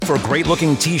for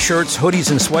great-looking t-shirts,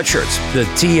 hoodies, and sweatshirts. The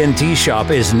TNT shop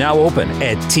is now open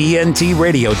at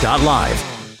tntradio.live.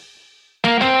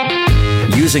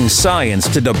 Using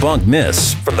science to debunk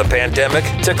myths, from the pandemic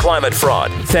to climate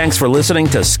fraud. Thanks for listening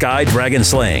to Sky Dragon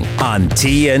Slaying on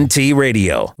TNT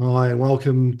Radio. Hi, and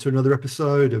welcome to another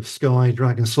episode of Sky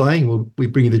Dragon Slaying, where we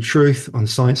bring you the truth on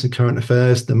science and current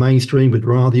affairs the mainstream would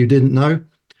rather you didn't know.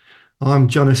 I'm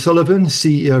John O'Sullivan,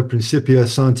 CEO of Principia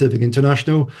Scientific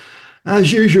International.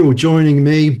 As usual, joining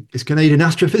me is Canadian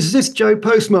astrophysicist Joe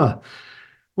Postma.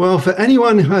 Well, for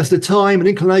anyone who has the time and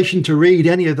inclination to read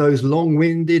any of those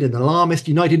long-winded and alarmist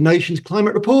United Nations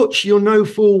climate reports, you'll know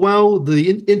full well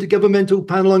the Intergovernmental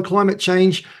Panel on Climate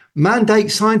Change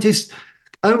mandates scientists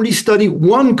only study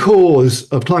one cause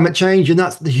of climate change, and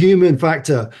that's the human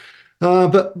factor.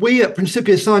 But we at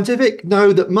Principia Scientific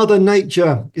know that Mother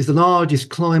Nature is the largest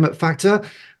climate factor.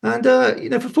 And,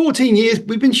 for 14 years,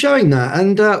 we've been showing that,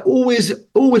 and always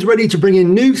ready to bring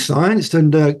in new science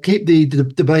and keep the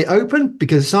debate open,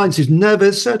 because science is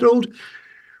never settled.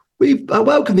 We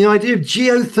welcome the idea of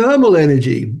geothermal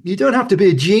energy. You don't have to be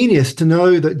a genius to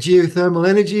know that geothermal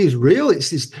energy is real.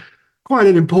 It's quite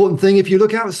an important thing if you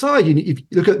look outside. If you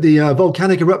look at the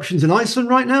volcanic eruptions in Iceland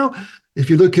right now, if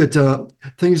you look at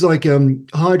things like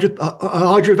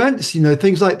hydro events,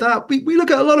 things like that, we look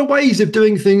at a lot of ways of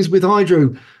doing things with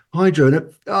hydro.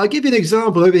 And I'll give you an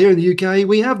example. Over here in the UK,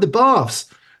 we have the baths.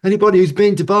 Anybody who's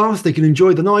been to baths, they can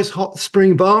enjoy the nice hot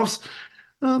spring baths.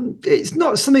 It's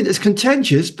not something that's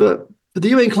contentious, but for the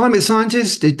UN climate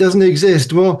scientist, it doesn't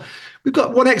exist. Well, we've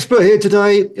got one expert here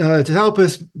today to help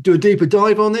us do a deeper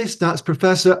dive on this. That's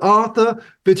Professor Arthur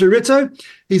Viterito.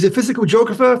 He's a physical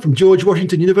geographer from George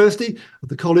Washington University of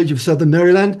the College of Southern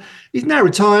Maryland. He's now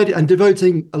retired and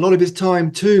devoting a lot of his time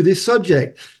to this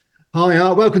subject. Hi,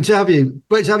 Art. Welcome to have you.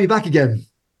 Great to have you back again.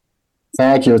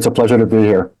 Thank you. It's a pleasure to be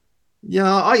here. Yeah,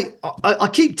 I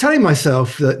keep telling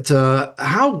myself that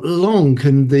how long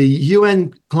can the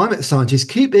UN climate scientists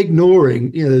keep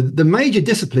ignoring, the major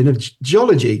discipline of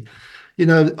geology?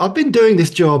 I've been doing this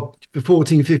job for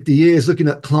 14, 50 years, looking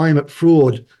at climate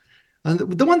fraud. And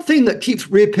the one thing that keeps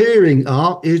reappearing,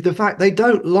 Art, is the fact they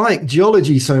don't like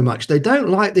geology so much. They don't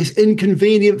like this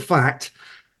inconvenient fact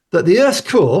that the Earth's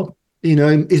core,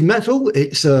 is metal.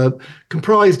 It's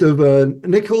comprised of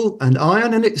nickel and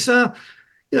iron, and it's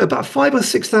about 5,000 or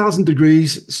 6,000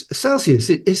 degrees Celsius.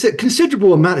 It's a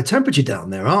considerable amount of temperature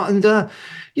down there, Art. And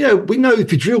we know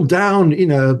if you drill down,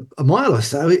 a mile or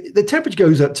so, the temperature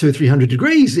goes up 200 or 300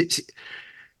 degrees. It's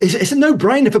a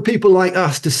no-brainer for people like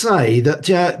us to say that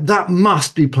that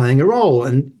must be playing a role.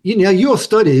 And your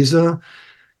studies,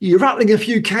 you're rattling a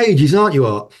few cages, aren't you,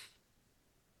 Art?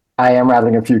 I am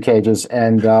rattling a few cages,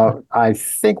 and I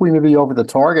think we may be over the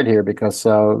target here, because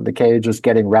the cage is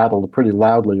getting rattled pretty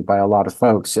loudly by a lot of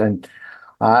folks. And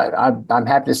I'm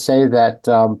happy to say that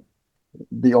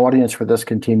the audience for this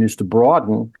continues to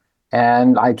broaden,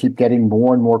 and I keep getting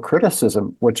more and more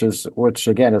criticism, which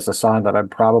again is a sign that I'm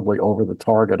probably over the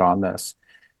target on this.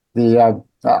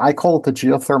 I call it the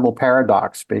geothermal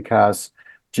paradox, because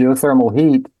geothermal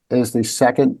heat is the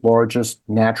second largest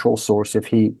natural source of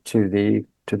heat to the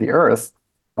Earth,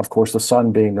 of course, the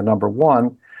sun being the number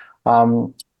one.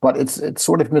 But it's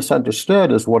sort of misunderstood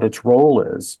as what its role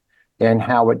is and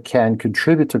how it can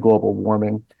contribute to global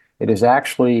warming. It is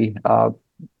actually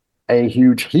a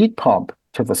huge heat pump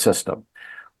to the system.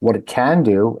 What it can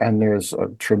do, and there's a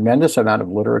tremendous amount of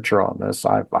literature on this.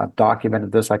 I've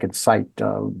documented this. I could cite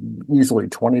easily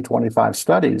 20, 25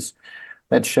 studies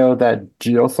that show that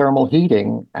geothermal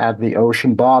heating at the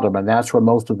ocean bottom, and that's where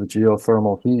most of the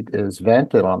geothermal heat is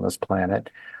vented on this planet,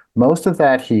 most of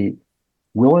that heat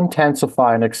will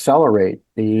intensify and accelerate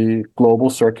the global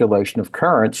circulation of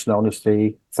currents known as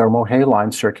the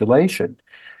thermohaline circulation.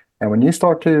 And when you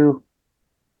start to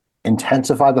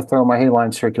intensify the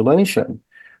thermohaline circulation,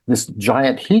 this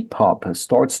giant heat pump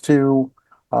starts to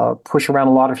push around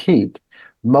a lot of heat,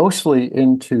 mostly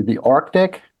into the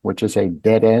Arctic, which is a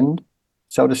dead end,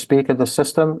 so to speak, of the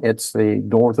system. It's the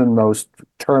northernmost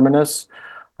terminus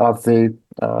of the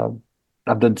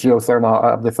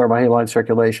thermohaline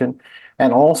circulation,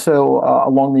 and also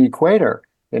along the equator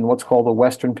in what's called the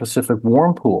Western Pacific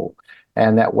Warm Pool.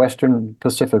 And that Western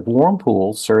Pacific Warm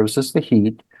Pool serves as the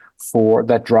heat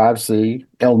that drives the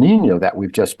El Nino that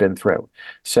we've just been through.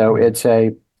 So it's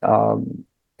an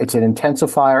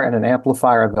intensifier and an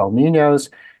amplifier of El Ninos,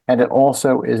 and it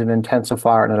also is an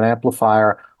intensifier and an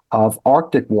amplifier of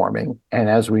Arctic warming. And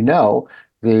as we know,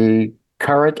 the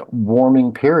current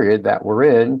warming period that we're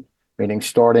in, meaning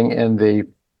starting in the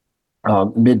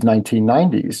mid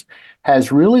 1990s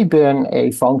has really been a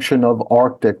function of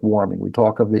Arctic warming. We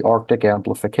talk of the Arctic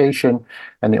amplification,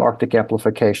 and the Arctic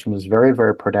amplification is very,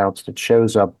 very pronounced. It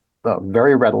shows up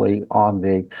very readily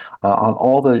on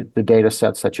all the data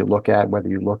sets that you look at, whether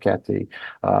you look at the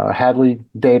Hadley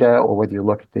data or whether you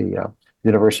look at the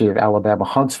University of Alabama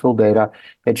Huntsville data.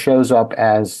 It shows up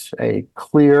as a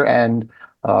clear and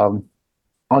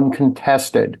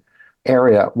uncontested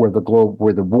area where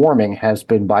the warming has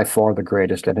been by far the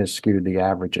greatest and has skewed the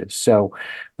averages. So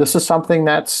this is something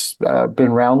that's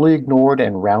been roundly ignored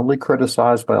and roundly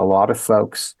criticized by a lot of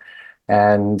folks.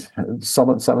 And some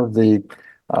of the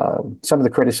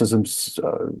criticisms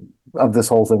of this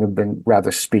whole thing have been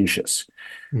rather specious.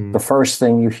 The first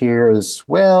thing you hear is,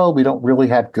 well, we don't really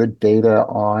have good data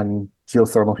on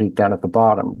geothermal heat down at the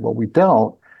bottom. Well, we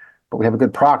don't, but we have a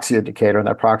good proxy indicator, and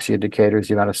that proxy indicator is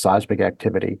the amount of seismic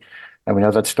activity. And we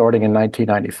know that starting in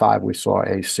 1995, we saw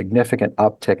a significant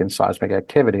uptick in seismic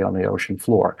activity on the ocean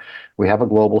floor. We have a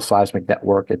global seismic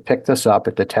network. It picked this up,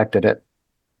 it detected it.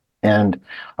 And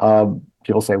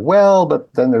people say, well,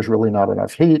 but then there's really not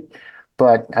enough heat.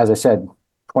 But as I said,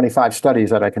 25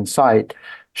 studies that I can cite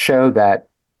show that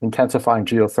intensifying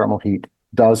geothermal heat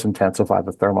does intensify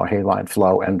the thermohaline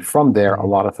flow. And from there, a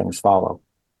lot of things follow.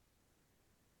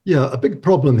 Yeah, a big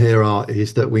problem here, Art,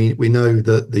 is that we know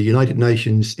that the United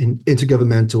Nations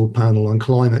Intergovernmental Panel on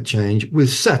Climate Change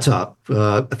was set up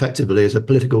effectively as a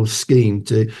political scheme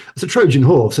as a Trojan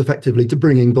horse, effectively, to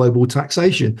bring in global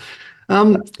taxation.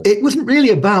 It wasn't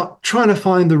really about trying to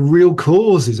find the real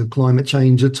causes of climate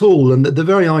change at all. And the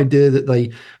very idea that they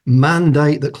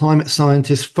mandate that climate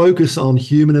scientists focus on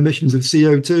human emissions of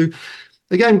CO2.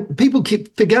 Again, people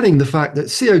keep forgetting the fact that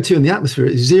CO2 in the atmosphere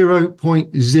is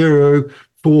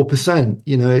 0.04%.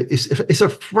 You know, it's a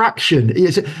fraction.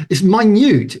 It's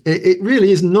minute. It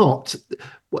really is not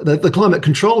the climate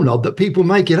control nod that people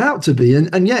make it out to be.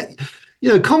 And yet, you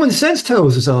know, common sense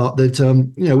tells us, Art, that,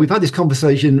 you know, we've had this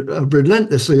conversation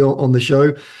relentlessly on the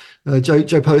show.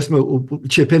 Joe Postman will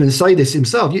chip in and say this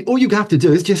himself. All you have to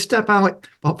do is just step out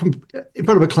from in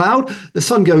front of a cloud. The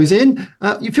sun goes in,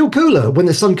 you feel cooler. When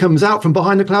the sun comes out from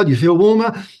behind the cloud, you feel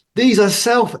warmer. These are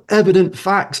self-evident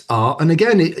facts, Art. And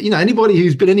again, you know, anybody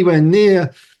who's been anywhere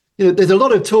near, you know, there's a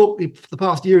lot of talk for the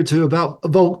past year or two about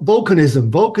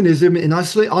volcanism in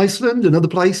Iceland and other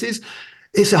places.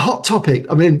 It's a hot topic.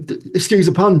 I mean, excuse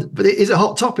the pun, but it is a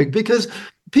hot topic because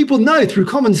people know through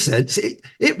common sense,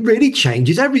 it really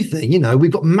changes everything. You know,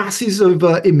 we've got masses of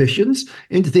emissions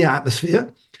into the atmosphere.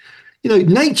 You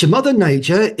know, Mother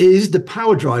Nature is the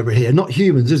power driver here, not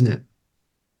humans, isn't it?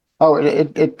 Oh,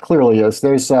 it clearly is.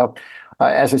 There's,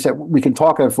 as I said, when we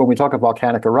talk of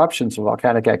volcanic eruptions and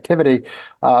volcanic activity,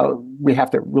 we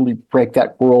have to really break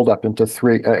that world up into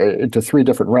three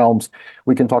different realms.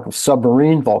 We can talk of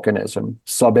submarine volcanism,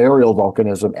 subaerial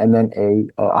volcanism, and then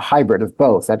a hybrid of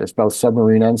both. That is both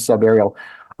submarine and subaerial.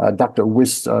 Dr.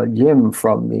 Wis Yim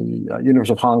from the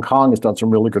University of Hong Kong has done some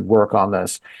really good work on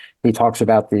this. He talks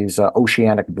about these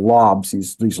oceanic blobs,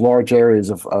 these large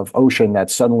areas of ocean that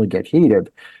suddenly get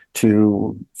heated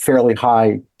to fairly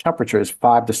high temperatures,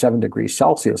 5 to 7 degrees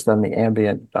Celsius than the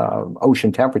ambient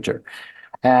ocean temperature.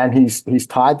 And he's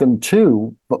tied them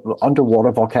to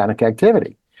underwater volcanic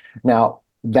activity. Now,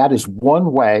 that is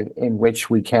one way in which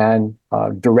we can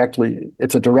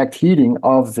it's a direct heating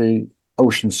of the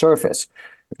ocean surface.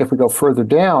 If we go further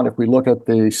down, if we look at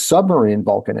the submarine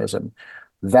volcanism,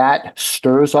 that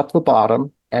stirs up the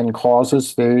bottom and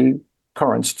causes the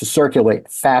currents to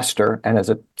circulate faster. And as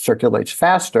it circulates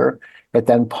faster, it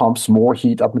then pumps more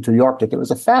heat up into the Arctic. It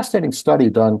was a fascinating study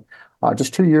done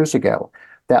just 2 years ago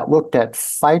that looked at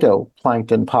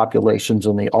phytoplankton populations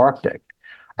in the Arctic.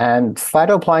 And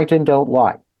phytoplankton don't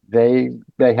lie. They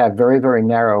have very, very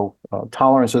narrow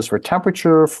tolerances for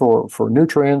temperature, for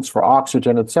nutrients, for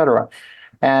oxygen, et cetera.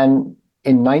 And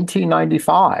in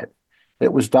 1995,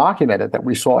 it was documented that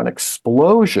we saw an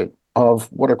explosion of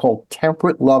what are called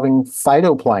temperate-loving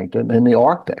phytoplankton in the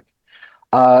Arctic.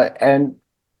 And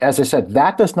as I said,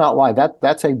 that does not lie.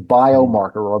 That's a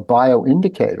biomarker or a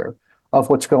bioindicator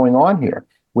of what's going on here.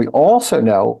 We also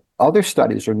know other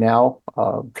studies are now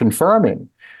confirming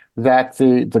that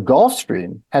the Gulf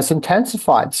Stream has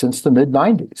intensified since the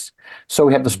mid-90s. So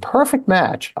we have this perfect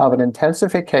match of an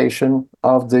intensification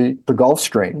of the Gulf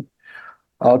Stream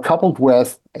coupled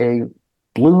with a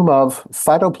bloom of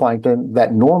phytoplankton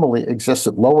that normally exists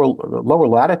at lower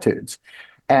latitudes.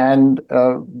 And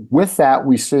with that,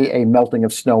 we see a melting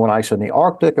of snow and ice in the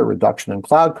Arctic, a reduction in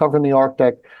cloud cover in the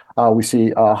Arctic. We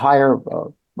see a higher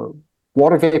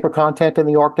water vapor content in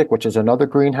the Arctic, which is another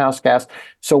greenhouse gas.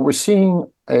 So we're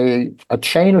seeing a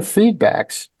chain of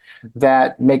feedbacks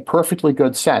that make perfectly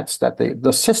good sense, that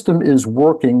the system is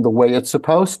working the way it's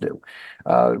supposed to.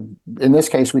 In this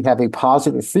case, we have a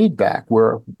positive feedback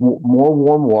where more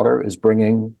warm water is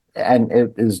bringing, and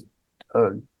it is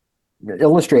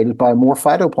illustrated by more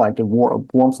phytoplankton,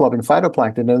 warm-flowing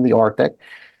phytoplankton in the Arctic.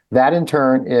 That in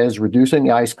turn is reducing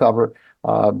the ice cover,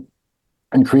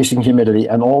 increasing humidity,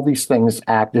 and all these things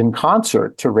act in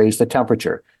concert to raise the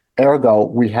temperature. Ergo,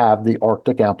 we have the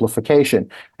Arctic amplification.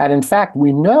 And in fact,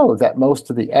 we know that most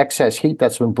of the excess heat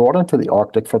that's been brought into the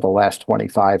Arctic for the last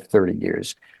 25, 30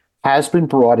 years has been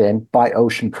brought in by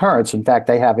ocean currents. In fact,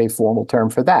 they have a formal term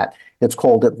for that. It's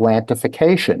called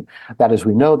Atlantification. That is,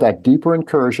 we know that deeper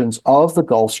incursions of the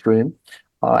Gulf Stream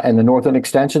and the northern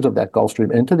extensions of that Gulf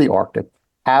Stream into the Arctic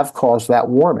have caused that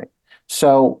warming.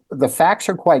 So the facts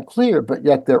are quite clear, but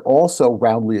yet they're also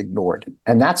roundly ignored.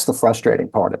 And that's the frustrating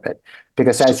part of it.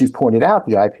 Because as you've pointed out,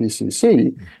 the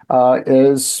IPCC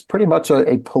is pretty much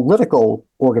a political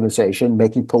organization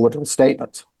making political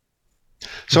statements.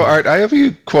 So, Art, I have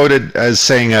you quoted as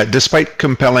saying, despite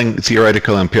compelling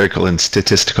theoretical, empirical, and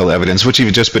statistical evidence, which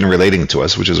you've just been relating to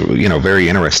us, which is, very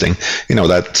interesting.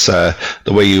 That's the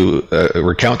way you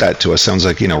recount that to us sounds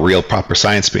like, real proper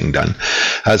science being done.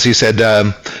 As you said,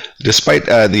 despite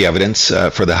the evidence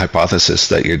for the hypothesis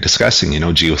that you're discussing,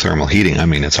 geothermal heating, I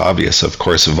mean, it's obvious, of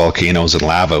course, volcanoes and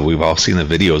lava. We've all seen the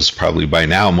videos probably by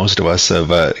now, most of us, of,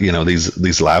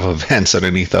 these lava vents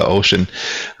underneath the ocean.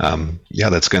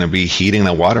 That's going to be heating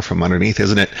the water from underneath,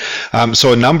 isn't it?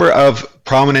 So a number of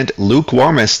prominent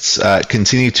lukewarmists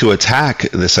continue to attack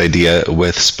this idea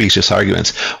with specious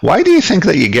arguments. Why do you think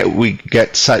that we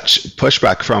get such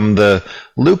pushback from the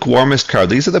lukewarmist crowd?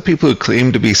 These are the people who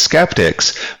claim to be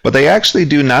skeptics, but they actually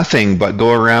do nothing but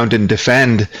go around and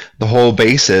defend the whole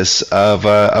basis of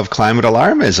climate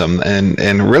alarmism.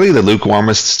 And really, the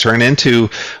lukewarmists turn into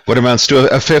what amounts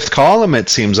to a fifth column, it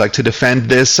seems like, to defend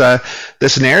this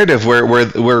narrative where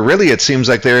really it seems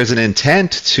like there is an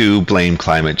intent to blame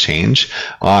climate change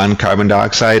on carbon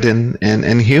dioxide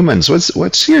and humans.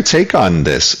 What's your take on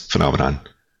this phenomenon?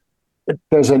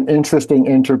 There's an interesting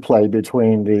interplay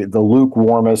between the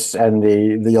lukewarmists and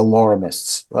the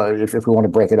alarmists, if we want to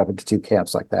break it up into two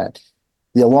camps like that.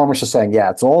 The alarmists are saying,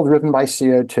 it's all driven by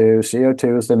CO2.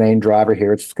 CO2 is the main driver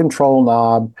here. It's the control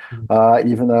knob,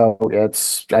 even though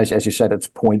it's, as you said, it's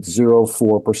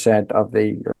 0.04% of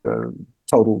the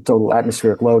total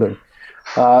atmospheric loading.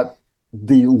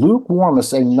 The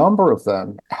lukewarmists, a number of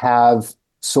them, have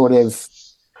sort of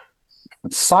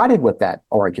sided with that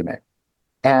argument.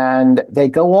 And they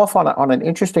go off on an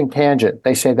interesting tangent.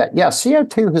 They say that,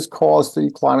 CO2 has caused the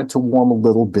climate to warm a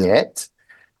little bit.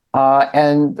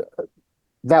 And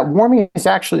that warming is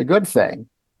actually a good thing,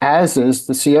 as is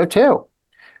the CO2.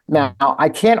 Now, I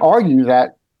can't argue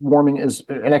that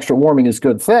an extra warming is a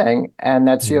good thing and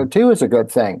that CO2 is a good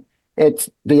thing.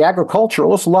 The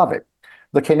agriculturalists love it.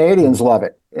 The Canadians love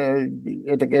it.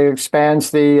 It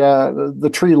expands the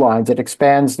tree lines. It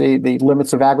expands the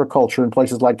limits of agriculture in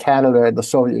places like Canada and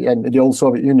the old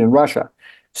Soviet Union, Russia.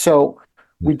 So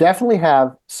we definitely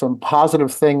have some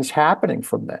positive things happening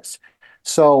from this.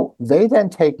 So they then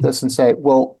take this and say,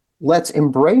 well, let's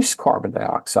embrace carbon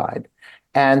dioxide.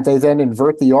 And they then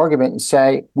invert the argument and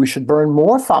say we should burn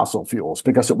more fossil fuels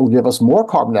because it will give us more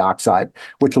carbon dioxide,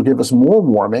 which will give us more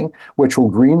warming, which will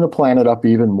green the planet up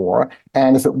even more.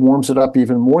 And if it warms it up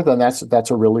even more, then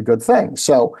that's a really good thing.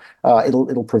 So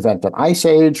it'll prevent an ice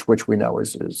age, which we know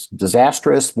is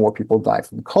disastrous. More people die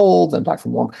from cold than die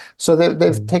from warm. So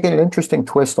they've taken an interesting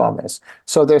twist on this.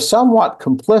 So they're somewhat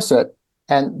complicit.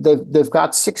 And they've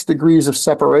got 6 degrees of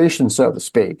separation, so to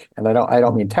speak. And I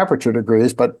don't mean temperature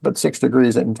degrees, but 6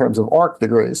 degrees in terms of arc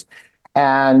degrees.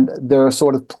 And they're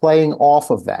sort of playing off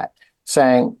of that,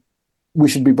 saying we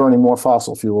should be burning more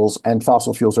fossil fuels, and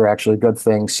fossil fuels are actually a good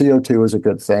thing. CO2 is a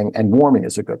good thing, and warming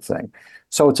is a good thing.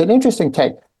 So it's an interesting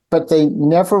take, but they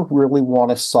never really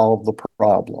want to solve the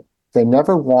problem. They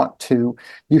never want to.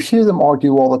 You hear them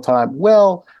argue all the time,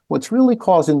 well, what's really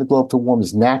causing the globe to warm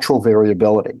is natural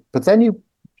variability. But then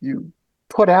you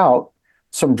put out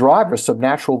some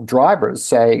natural drivers,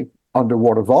 say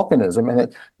underwater volcanism,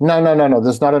 and no,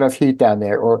 there's not enough heat down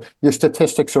there, or your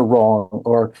statistics are wrong,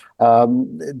 or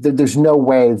there's no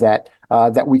way that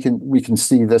we can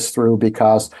see this through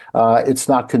because it's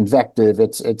not convective,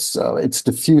 it's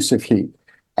diffusive heat.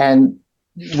 And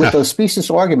with those specious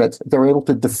arguments, they're able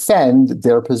to defend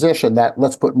their position that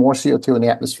let's put more CO2 in the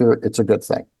atmosphere, it's a good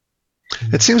thing.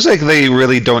 It seems like they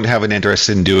really don't have an interest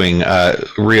in doing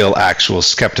real, actual,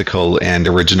 skeptical and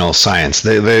original science.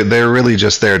 They're really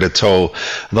just there to toe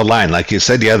the line, like you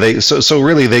said. Yeah, so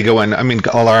really they go in. I mean,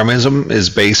 alarmism is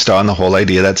based on the whole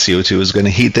idea that CO2 is going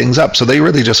to heat things up. So they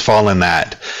really just fall in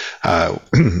that,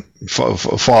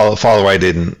 fall right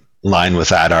in line with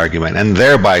that argument, and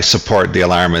thereby support the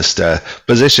alarmist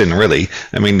position, really.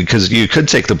 I mean, because you could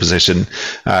take the position,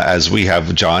 as we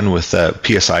have, John, with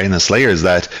PSI in this layers,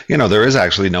 that, there is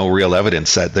actually no real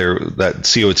evidence that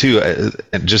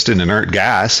CO2, just an inert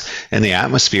gas in the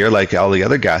atmosphere, like all the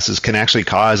other gases, can actually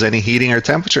cause any heating or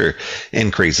temperature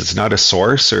increase. It's not a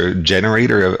source or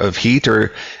generator of heat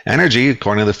or energy.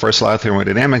 According to the first law of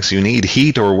thermodynamics, you need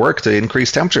heat or work to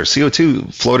increase temperature.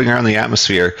 CO2 floating around the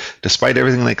atmosphere, despite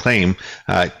everything they claim,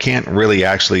 can't really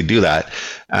actually do that.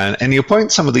 And you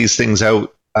point some of these things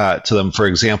out to them. For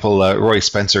example, Roy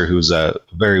Spencer, who's a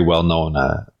very well-known,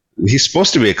 he's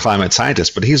supposed to be a climate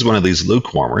scientist, but he's one of these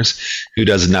lukewarmers who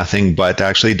does nothing but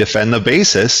actually defend the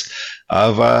basis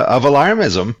of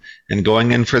alarmism and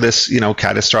going in for this,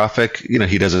 catastrophic,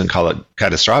 he doesn't call it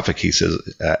catastrophic. He says,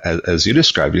 as you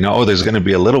described, there's going to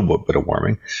be a little bit of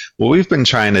warming. Well, we've been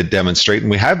trying to demonstrate,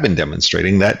 and we have been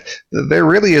demonstrating, that there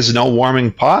really is no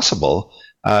warming possible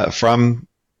from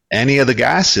any of the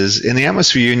gases in the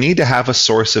atmosphere. You need to have a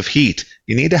source of heat.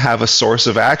 You need to have a source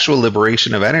of actual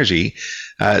liberation of energy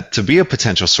to be a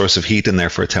potential source of heat and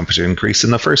therefore a temperature increase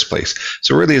in the first place.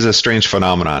 So it really is a strange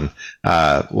phenomenon,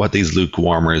 what these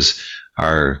lukewarmers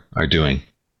are doing.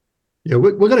 Yeah,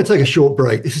 we're going to take a short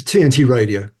break. This is TNT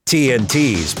Radio.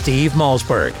 TNT's Steve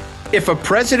Malzberg. If a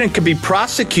president could be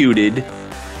prosecuted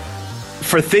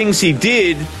for things he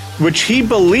did, which he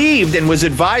believed and was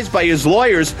advised by his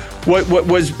lawyers what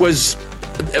was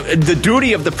the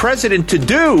duty of the president to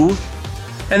do,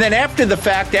 and then after the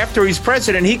fact, after he's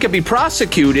president, he could be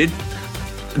prosecuted.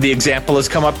 The example has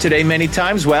come up today many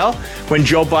times. Well, when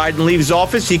Joe Biden leaves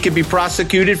office, he could be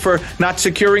prosecuted for not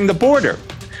securing the border.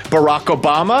 Barack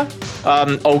Obama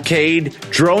okayed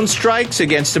drone strikes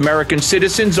against American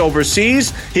citizens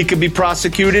overseas. He could be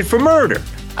prosecuted for murder.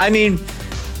 I mean,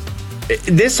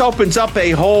 this opens up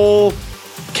a whole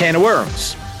can of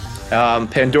worms.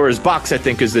 Pandora's box, I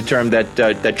think, is the term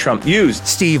that Trump used.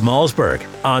 Steve Malzberg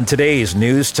on today's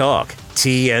News Talk,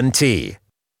 TNT.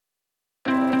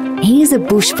 Here's a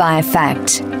bushfire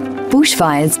fact.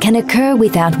 Bushfires can occur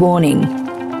without warning.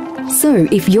 So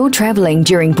if you're travelling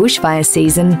during bushfire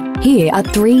season, here are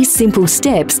 3 simple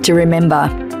steps to remember.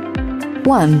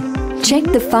 1. Check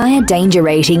the fire danger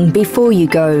rating before you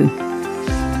go.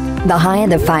 The higher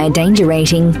the fire danger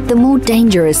rating, the more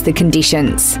dangerous the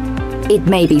conditions. It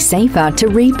may be safer to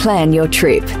replan your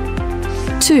trip.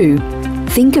 2.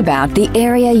 Think about the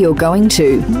area you're going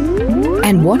to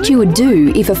and what you would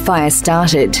do if a fire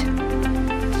started.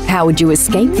 How would you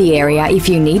escape the area if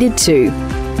you needed to?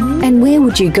 And where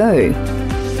would you go?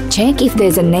 Check if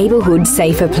there's a neighbourhood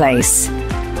safer place.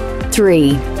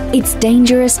 3. It's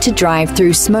dangerous to drive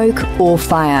through smoke or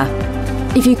fire.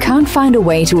 If you can't find a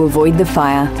way to avoid the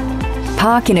fire,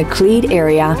 park in a cleared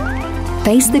area,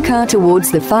 face the car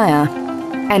towards the fire,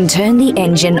 and turn the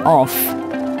engine off.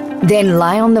 Then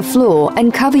lie on the floor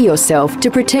and cover yourself to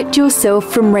protect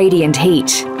yourself from radiant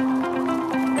heat.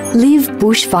 Live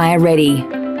bushfire ready.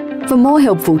 For more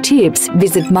helpful tips,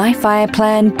 visit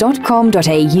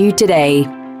myfireplan.com.au today.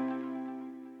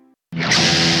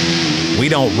 We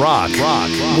don't rock.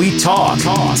 We talk.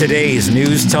 Today's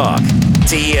News Talk,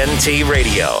 TNT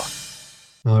Radio.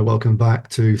 Welcome back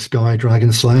to Sky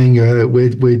Dragon Slaying.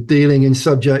 We're dealing in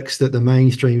subjects that the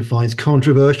mainstream finds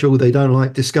controversial. They don't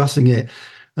like discussing it.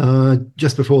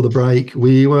 Just before the break,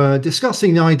 we were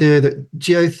discussing the idea that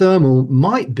geothermal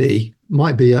might be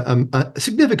a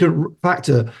significant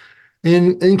factor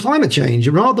in climate change.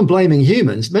 Rather than blaming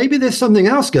humans, maybe there's something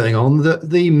else going on that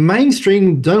the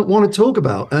mainstream don't want to talk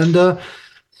about. And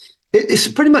it's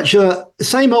pretty much the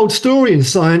same old story in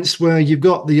science, where you've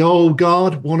got the old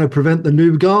guard want to prevent the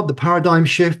new guard. The paradigm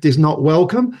shift is not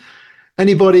welcome.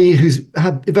 Anybody who's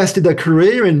had invested their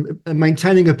career in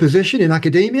maintaining a position in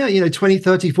academia, 20,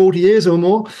 30, 40 years or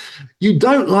more, you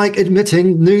don't like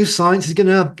admitting new science is going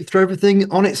to throw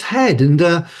everything on its head. And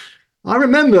I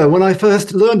remember when I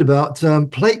first learned about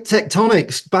plate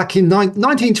tectonics back in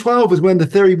 1912 was when the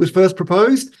theory was first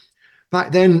proposed.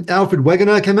 Back then, Alfred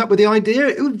Wegener came up with the idea.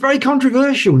 It was very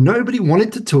controversial. Nobody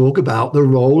wanted to talk about the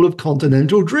role of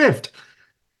continental drift.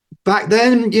 Back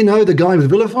then, the guy was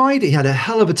vilified. He had a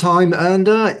hell of a time. And,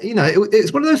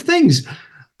 it's one of those things.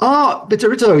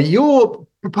 Viterito, you're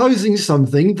proposing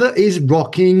something that is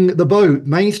rocking the boat.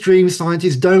 Mainstream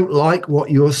scientists don't like what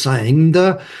you're saying.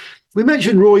 We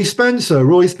mentioned Roy Spencer.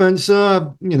 Roy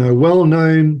Spencer, well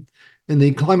known in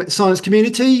the climate science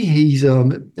community. He's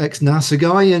ex-NASA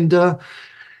guy, and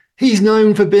he's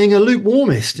known for being a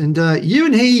lukewarmist. And you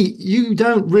and you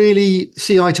don't really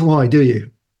see eye to eye, do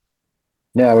you?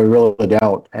 No, we really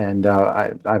don't. And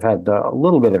I've had a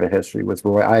little bit of a history with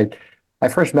Roy. I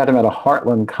first met him at a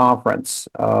Heartland conference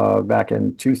back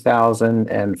in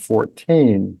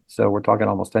 2014. So we're talking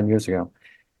almost 10 years ago.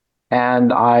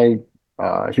 And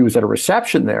he was at a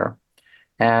reception there.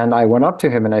 And I went up to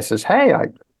him and I says, "Hey,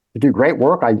 you do great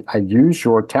work. I use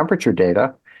your temperature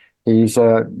data." He's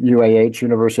UAH,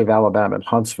 University of Alabama at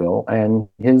Huntsville. And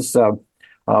his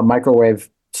microwave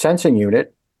sensing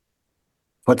unit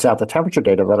puts out the temperature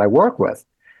data that I work with.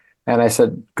 And I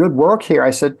said, "Good work here."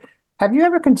 I said, "Have you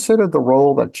ever considered the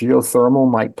role that geothermal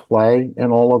might play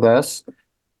in all of this?"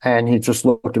 And he just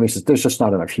looked at me and says, "There's just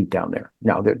not enough heat down there."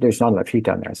 No, there's not enough heat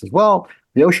down there. I says, "Well,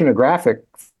 the Oceanographic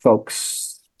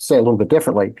folks say a little bit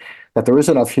differently, that there is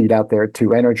enough heat out there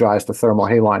to energize the thermal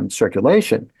halide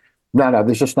circulation. No,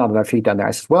 there's just not enough heat down there."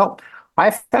 I says, "Well,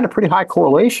 I found a pretty high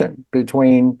correlation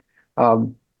between the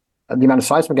amount of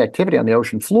seismic activity on the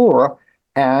ocean floor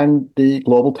and the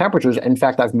global temperatures. In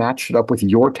fact, I've matched it up with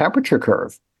your temperature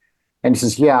curve." And he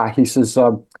says, "Yeah," he says,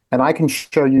 "and I can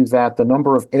show you that the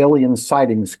number of alien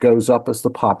sightings goes up as the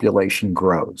population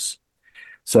grows.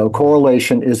 So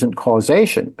correlation isn't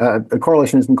causation.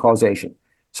 Correlation isn't causation."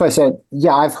 So I said,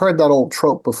 "Yeah, I've heard that old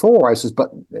trope before." I says,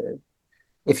 "But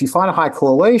if you find a high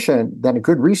correlation, then a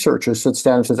good researcher sits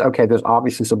down and says, okay, there's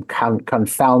obviously some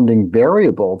confounding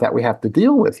variable that we have to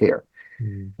deal with here."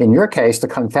 In your case, the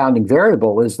confounding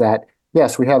variable is that,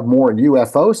 yes, we have more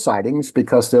UFO sightings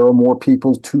because there are more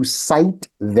people to sight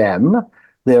them.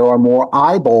 There are more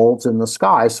eyeballs in the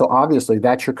sky. So obviously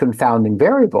that's your confounding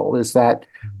variable, is that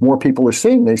more people are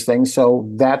seeing these things. So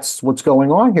that's what's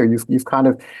going on here. You've kind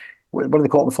of, what do they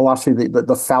call it in philosophy?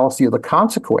 The fallacy of the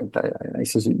consequent. He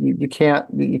says, you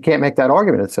can't make that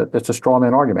argument. It's a straw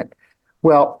man argument.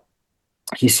 Well,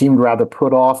 he seemed rather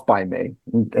put off by me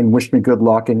and wished me good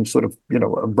luck and sort of,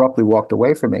 abruptly walked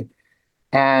away from me.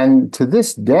 And to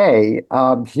this day,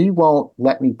 he won't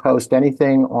let me post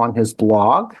anything on his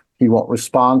blog. He won't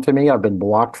respond to me. I've been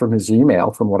blocked from his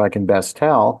email, from what I can best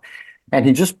tell. And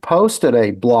he just posted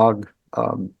a blog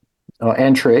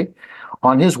entry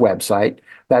on his website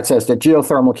that says that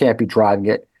geothermal can't be driving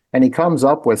it. And he comes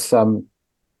up with some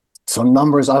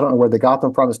numbers. I don't know where they got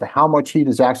them from as to how much heat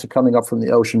is actually coming up from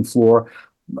the ocean floor.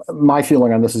 My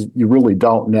feeling on this is you really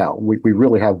don't know. We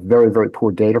really have very, very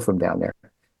poor data from down there.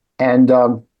 And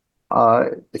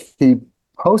he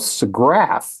posts a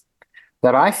graph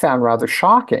that I found rather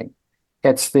shocking.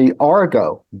 It's the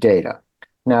Argo data.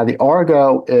 Now, the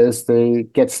Argo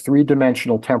gets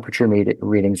three-dimensional temperature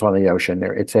readings on the ocean.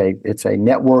 It's a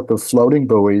network of floating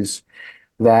buoys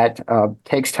that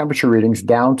takes temperature readings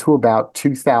down to about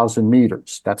 2,000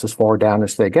 meters. That's as far down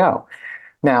as they go.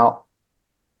 Now,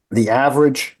 the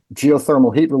average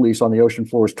geothermal heat release on the ocean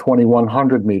floor is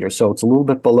 2,100 meters, so it's a little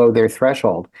bit below their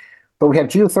threshold. But we have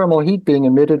geothermal heat being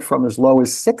emitted from as low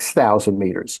as 6,000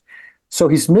 meters. So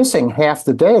he's missing half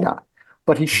the data.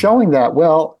 But he's showing that,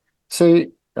 well, see,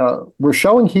 we're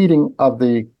showing heating of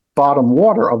the bottom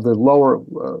water of the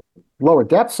lower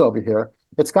depths over here.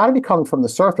 It's got to be coming from the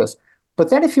surface. But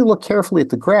then if you look carefully at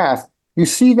the graph, you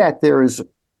see that there is,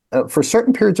 for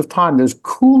certain periods of time, there's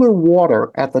cooler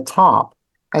water at the top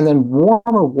and then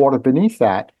warmer water beneath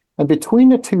that. And between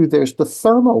the two, there's the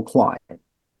thermocline,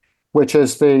 which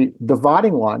is the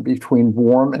dividing line between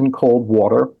warm and cold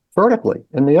water vertically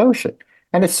in the ocean.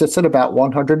 And it sits at about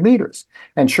 100 meters.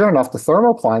 And sure enough, the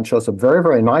thermocline shows up very,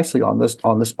 very nicely on this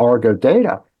Argo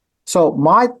data. So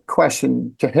my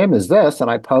question to him is this, and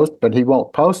I post, but he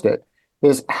won't post it,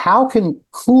 is how can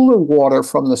cooler water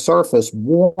from the surface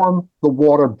warm the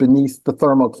water beneath the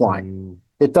thermocline?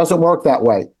 It doesn't work that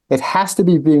way. It has to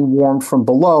be being warmed from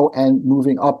below and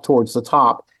moving up towards the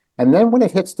top. And then when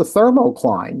it hits the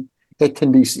thermocline, it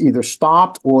can be either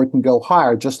stopped or it can go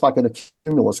higher, just like in a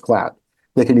cumulus cloud.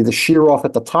 They can either shear off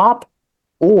at the top,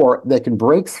 or they can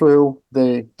break through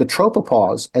the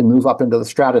tropopause and move up into the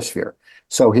stratosphere.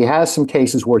 So he has some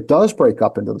cases where it does break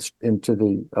up into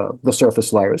the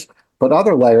surface layers, but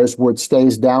other layers where it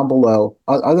stays down below,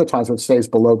 other times where it stays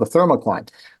below the thermocline.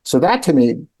 So that to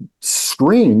me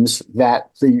screams that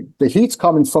the heat's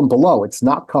coming from below. It's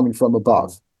not coming from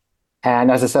above.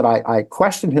 And as I said, I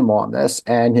questioned him on this,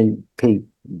 and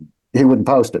he wouldn't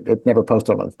post it. It never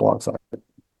posted on his blog site.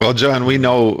 Well, John, we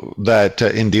know that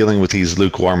in dealing with these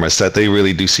lukewarmists, that they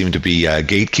really do seem to be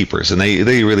gatekeepers, and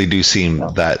they really do seem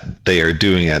that they are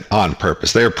doing it on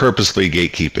purpose. They are purposefully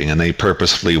gatekeeping, and they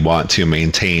purposefully want to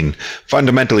maintain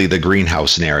fundamentally the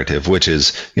greenhouse narrative, which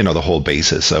is, the whole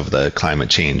basis of the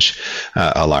climate change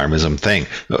alarmism thing.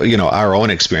 Our own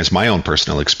experience, my own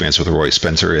personal experience with Roy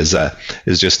Spencer is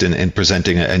just in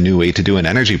presenting a new way to do an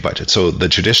energy budget. So the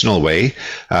traditional way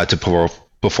to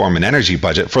perform an energy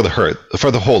budget for the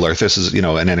whole Earth. This is,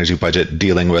 an energy budget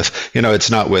dealing with, it's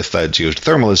not with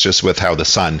geothermal, it's just with how the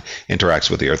sun interacts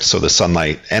with the Earth. So the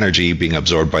sunlight energy being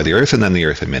absorbed by the Earth and then the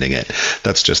Earth emitting it.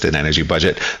 That's just an energy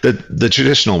budget. The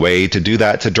traditional way to do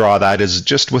that, to draw that, is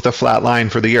just with a flat line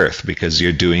for the Earth, because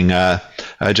you're doing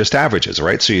just averages,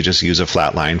 right? So you just use a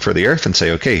flat line for the Earth and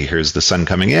say, okay, here's the sun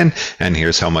coming in, and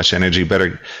here's how much energy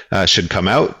should come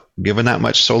out given that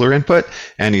much solar input,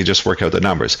 and you just work out the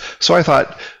numbers. So I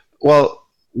thought, well,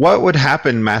 what would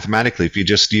happen mathematically if you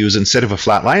just use, instead of a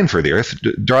flat line for the Earth,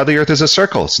 draw the Earth as a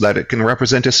circle so that it can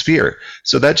represent a sphere?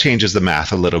 So that changes the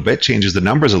math a little bit, changes the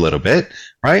numbers a little bit,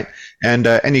 right? And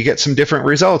you get some different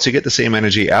results. You get the same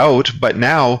energy out, but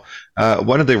now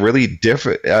one of the really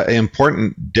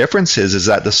important differences is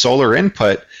that the solar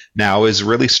input now is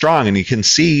really strong. And you can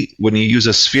see when you use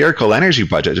a spherical energy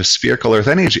budget, a spherical Earth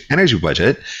energy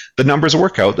budget, the numbers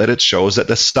work out that it shows that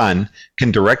the sun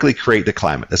can directly create the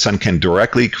climate. The sun can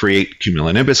directly create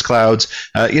cumulonimbus clouds,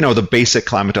 the basic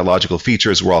climatological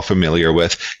features we're all familiar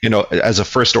with. As a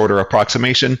first order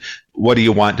approximation, what do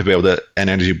you want to be able to, an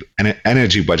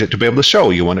energy budget to be able to show?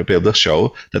 You want to be able to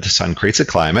show that the sun creates a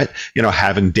climate.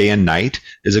 Having day and night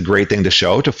is a great thing to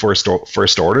show to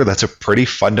first order. That's a pretty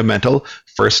fundamental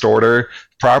first order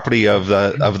property of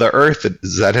the Earth,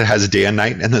 is that it has day and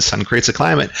night and the sun creates a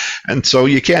climate. And so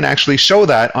you can't actually show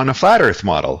that on a flat Earth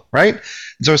model, right?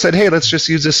 And so I said, hey, let's just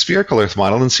use a spherical Earth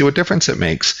model and see what difference it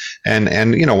makes. And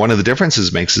one of the differences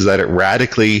it makes is that it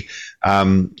radically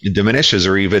diminishes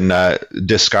or even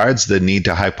discards the need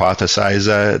to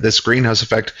hypothesize this greenhouse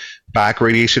effect back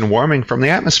radiation warming from the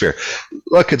atmosphere.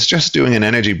 Look, it's just doing an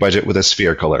energy budget with a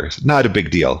spherical Earth. Not a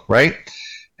big deal, right?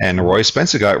 And Roy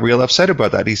Spencer got real upset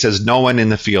about that. He says no one in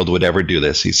the field would ever do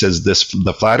this. He says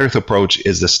the flat Earth approach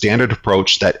is the standard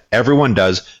approach that everyone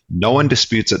does. No one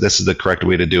disputes that this is the correct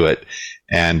way to do it.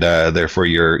 And therefore,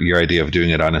 your idea of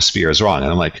doing it on a sphere is wrong.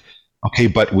 And I'm like, okay,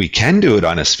 but we can do it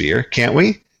on a sphere, can't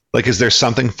we? Like, is there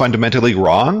something fundamentally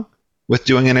wrong with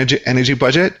doing an energy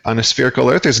budget on a spherical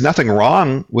Earth? There's nothing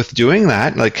wrong with doing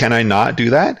that. Like, can I not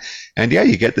do that? And yeah,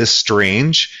 you get this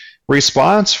strange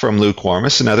response from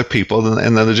lukewarmists and other people,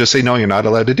 and then they just say, no, you're not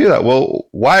allowed to do that. Well,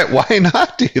 why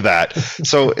not do that?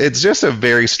 So it's just a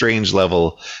very strange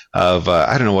level of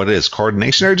I don't know what it is,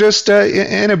 coordination, or just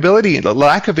inability,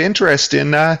 lack of interest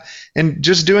in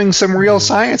just doing some real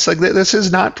science. Like, this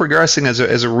is not progressing as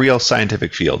a real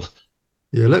scientific field.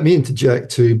 Yeah, let me interject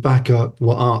to back up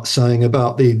what Art's saying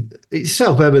about it's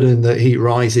self-evident that heat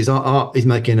rises. Art is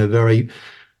making a very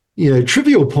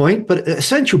trivial point, but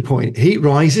essential point. Heat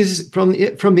rises from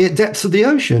the depths of the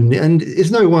ocean, and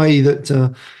there's no way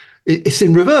that it's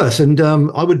in reverse. And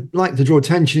I would like to draw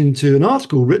attention to an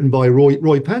article written by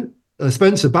Roy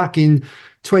Spencer back in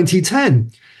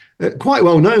 2010, quite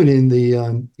well known in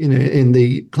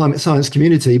the climate science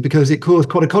community, because it caused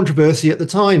quite a controversy at the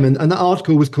time. And that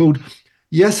article was called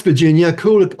 "Yes, Virginia,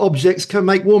 cooler objects can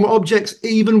make warmer objects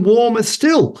even warmer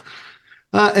still."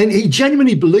 And he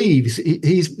genuinely believes,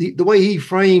 the way he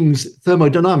frames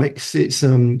thermodynamics, it's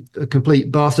a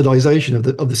complete bastardization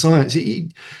of the science.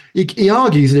 He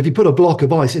argues that if you put a block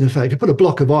of ice, in effect, if you put a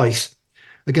block of ice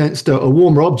against a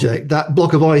warmer object, that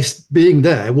block of ice being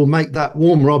there will make that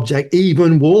warmer object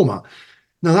even warmer.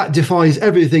 Now, that defies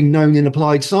everything known in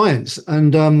applied science,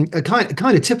 and it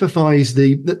kind of typifies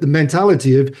the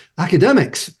mentality of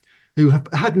academics who have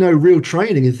had no real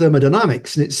training in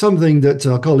thermodynamics. And it's something that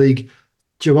our colleague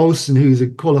Joe Olson, who's a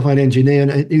qualified engineer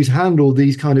and who's handled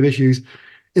these kind of issues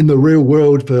in the real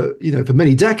world for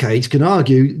many decades, can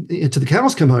argue to the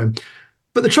cows come home.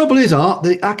 But the trouble is, Art,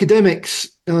 the academics,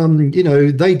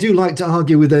 they do like to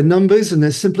argue with their numbers and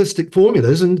their simplistic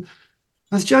formulas. And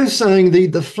as Joe's saying,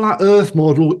 the flat Earth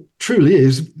model truly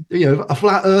is, a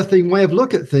flat earthing way of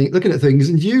looking at things.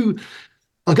 And you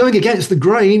are going against the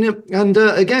grain. And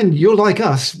again, you're like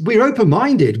us. We're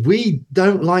open-minded. We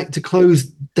don't like to close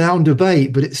down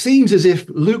debate. But it seems as if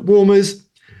lukewarmers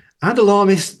and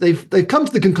alarmists, they've come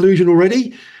to the conclusion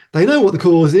already. They know what the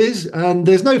cause is, and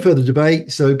there's no further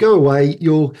debate. So go away.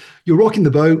 You're rocking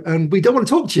the boat, and we don't want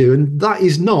to talk to you. And that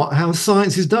is not how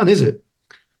science is done, is it?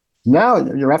 No,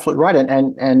 you're absolutely right.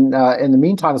 And in the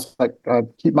meantime, it's like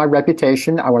keep my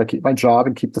reputation. I want to keep my job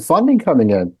and keep the funding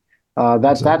coming in.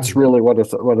 That's really what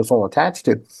it's all attached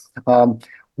to.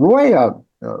 Roy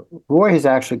Roy has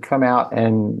actually come out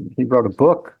and he wrote a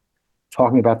book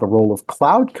talking about the role of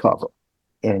cloud cover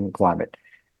in climate,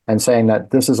 and saying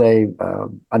that this is a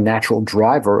natural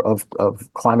driver of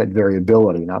climate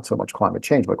variability, not so much climate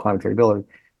change, but climate variability.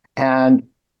 And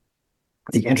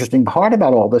the interesting part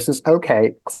about all this is,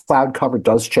 okay, cloud cover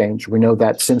does change. We know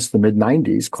that since the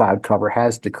mid-90s, cloud cover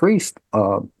has decreased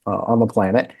on the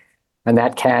planet, and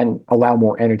that can allow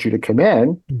more energy to come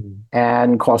in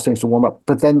and cause things to warm up.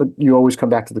 But then you always come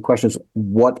back to the question is,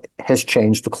 what has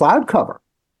changed the cloud cover?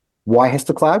 Why has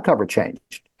the cloud cover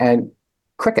changed? And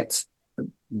crickets.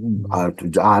 I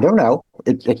don't know.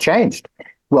 It changed.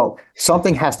 Well,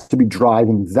 something has to be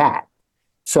driving that.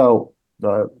 So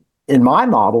in my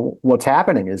model, what's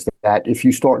happening is that if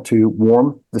you start to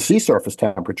warm the sea surface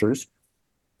temperatures,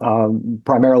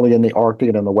 primarily in the Arctic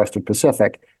and in the Western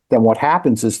Pacific, then what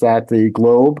happens is that the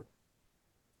global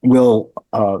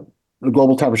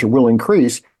temperature will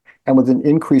increase. And with an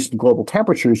increase in global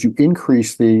temperatures, you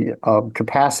increase the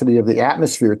capacity of the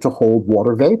atmosphere to hold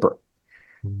water vapor.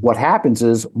 What happens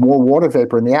is more water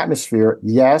vapor in the atmosphere,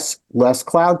 yes. Less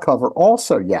cloud cover,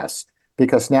 also yes,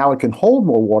 because now it can hold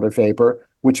more water vapor,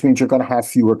 which means you're going to have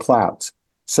fewer clouds.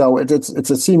 So it's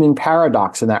a seeming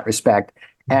paradox in that respect.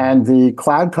 And the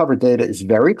cloud cover data is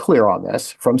very clear on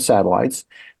this from satellites.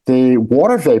 The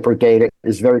water vapor data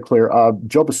is very clear.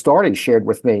 Joe Bastardi shared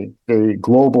with me the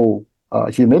global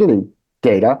humidity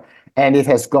data, and it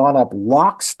has gone up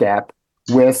lockstep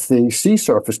with the sea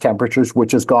surface temperatures,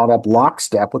 which has gone up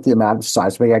lockstep with the amount of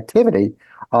seismic activity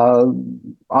on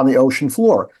the ocean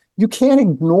floor. You can't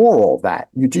ignore all that.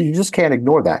 You just can't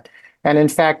ignore that. And in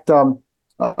fact,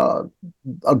 a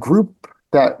group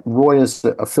that Roy is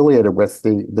affiliated with,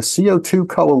 the CO2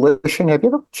 Coalition, have you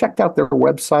ever checked out their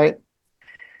website?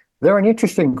 They're an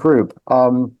interesting group.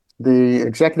 The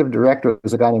executive director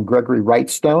is a guy named Gregory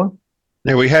Wrightstone.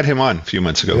 Yeah, we had him on a few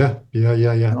months ago.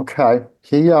 Yeah. Okay.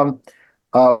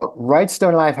 Wrightstone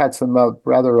and I have had some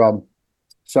rather,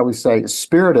 shall we say,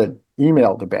 spirited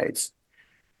email debates.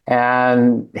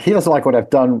 And he doesn't like what I've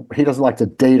done. He doesn't like the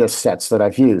data sets that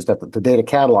I've used, the data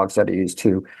catalogs that I used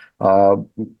to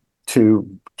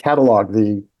catalog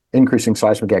the increasing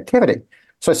seismic activity.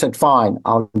 So I said, fine,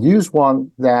 I'll use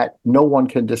one that no one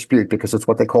can dispute because it's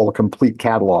what they call a complete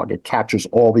catalog. It captures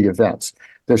all the events.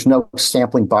 There's no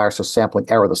sampling bias or sampling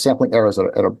error. The sampling error is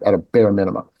at a bare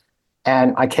minimum.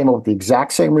 And I came up with the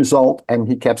exact same result, and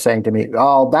he kept saying to me,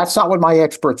 oh, that's not what my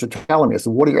experts are telling me. I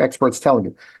said, what are your experts telling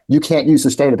you? You can't use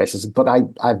this database. I said, but I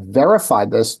verified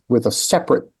this with a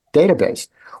separate database.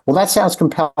 Well, that sounds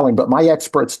compelling, but my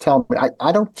experts tell me,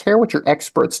 I don't care what your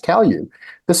experts tell you.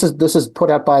 This is put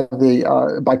out by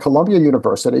Columbia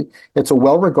University. It's a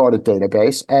well-regarded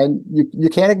database, and you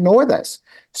can't ignore this.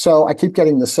 So I keep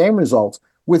getting the same results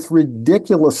with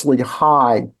ridiculously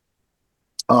high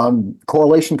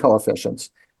correlation coefficients,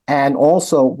 and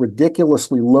also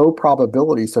ridiculously low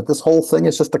probabilities that this whole thing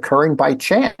is just occurring by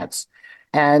chance.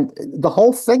 And the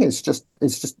whole thing is just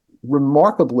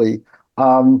remarkably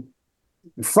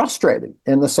frustrating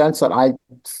in the sense that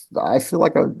I feel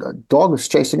like a dog is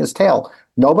chasing his tail.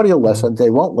 Nobody will listen. They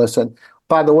won't listen.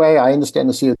 By the way, I understand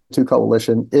the CO2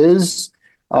 Coalition is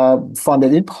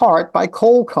funded in part by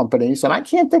coal companies, and I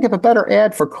can't think of a better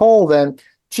ad for coal than,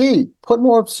 gee, put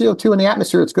more CO2 in the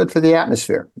atmosphere. It's good for the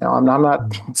atmosphere. Now, I'm not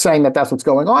saying that that's what's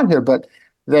going on here, but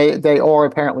they are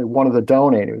apparently one of the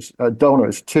donors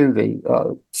to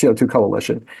the CO2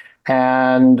 Coalition,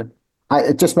 and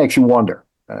it just makes you wonder.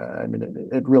 I mean,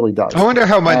 it really does. I wonder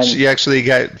how much you actually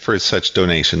get for such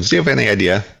donations. Do you have any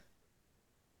idea?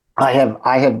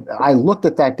 I looked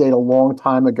at that data a long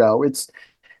time ago. It's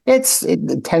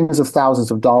tens of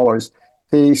thousands of dollars.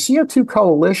 The CO2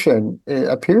 Coalition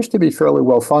appears to be fairly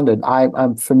well funded.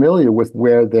 I'm familiar with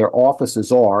where their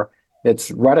offices are.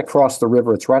 It's right across the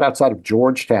river. It's right outside of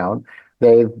Georgetown.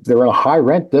 They're in a high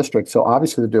rent district, so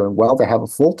obviously they're doing well. They have a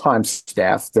full-time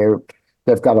staff.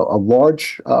 They've got a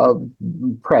large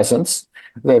presence.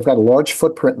 They've got a large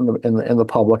footprint in the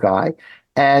public eye,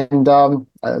 and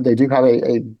they do have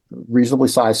a reasonably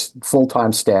sized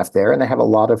full-time staff there, and they have a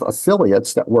lot of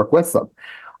affiliates that work with them.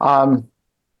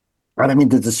 I don't mean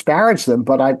to disparage them,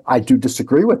 but I do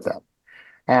disagree with them.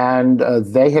 And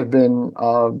they have been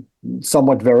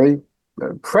somewhat very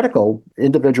critical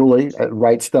individually at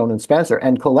Wrightstone and Spencer,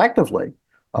 and collectively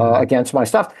against my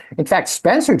stuff. In fact,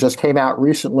 Spencer just came out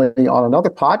recently on another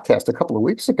podcast a couple of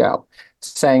weeks ago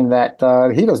saying that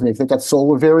he doesn't even think that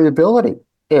solar variability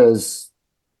is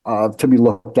to be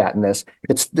looked at in this.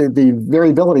 It's the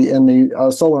variability in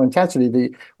the solar intensity,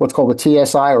 the what's called the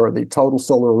TSI, or the total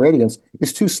solar irradiance,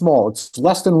 is too small. It's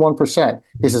less than 1%.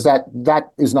 He says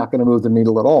that is not going to move the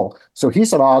needle at all. So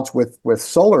he's at odds with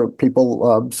solar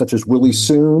people such as Willie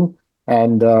Soon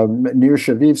and Nir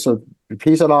Shaviv. So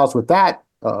he's at odds with that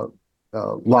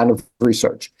line of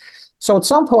research. So at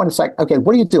some point, it's like, okay,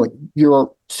 what are you doing?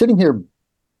 You're sitting here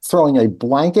throwing a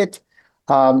blanket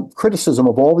criticism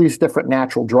of all these different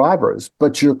natural drivers,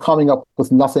 but you're coming up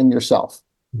with nothing yourself.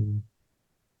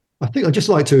 I think I'd just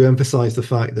like to emphasize the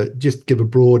fact that, just give a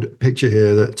broad picture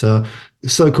here, that the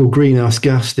so-called greenhouse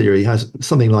gas theory has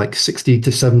something like 60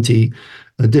 to 70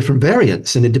 different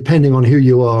variants, and depending on who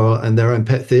you are and their own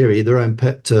pet theory, their own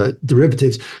pet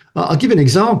derivatives. I'll give you an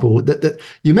example that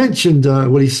you mentioned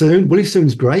Willie Soon. Willie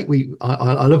Soon's great.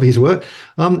 I love his work.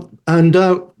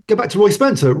 Go back to Roy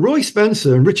Spencer. Roy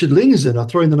Spencer and Richard Lindzen, I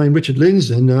throw in the name Richard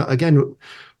Lindzen, again,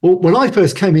 when I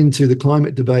first came into the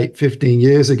climate debate 15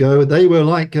 years ago, they were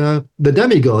like the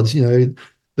demigods,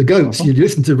 the goats. You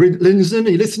listen to Lindzen,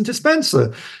 you listen to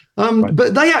Spencer. Right.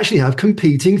 But they actually have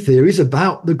competing theories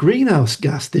about the greenhouse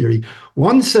gas theory.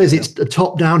 One says it's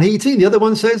top-down heating. The other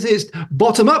one says it's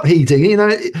bottom-up heating.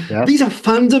 These are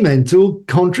fundamental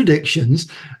contradictions,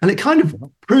 and it kind of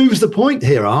proves the point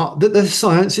here, Art, that the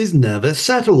science is never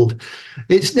settled.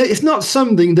 It's not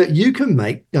something that you can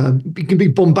make. You can be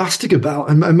bombastic about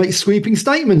and make sweeping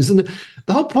statements. And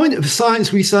the whole point of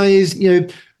science, we say, is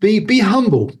be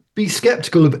humble. Be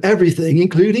skeptical of everything,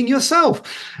 including yourself.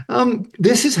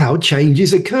 This is how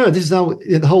changes occur. This is how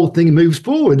the whole thing moves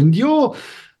forward. And your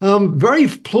very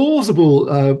plausible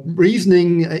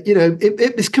reasoning,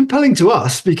 it's compelling to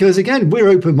us because, again, we're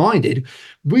open-minded.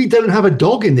 We don't have a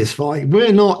dog in this fight.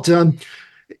 We're not, we're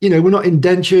not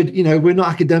indentured. We're not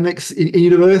academics in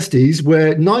universities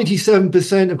where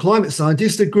 97% of climate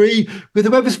scientists agree with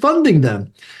whoever's funding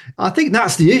them. I think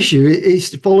that's the issue: is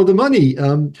to follow the money.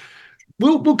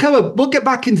 We'll get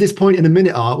back into this point in a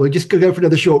minute, Art. We're just going to go for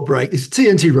another short break. It's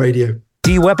TNT Radio.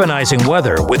 De-weaponizing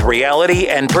weather with reality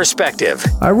and perspective.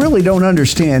 I really don't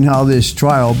understand how this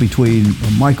trial between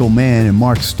Michael Mann and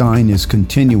Mark Stein is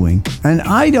continuing. And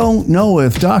I don't know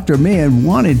if Dr. Mann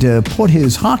wanted to put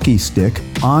his hockey stick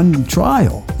on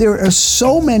trial. There are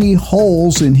so many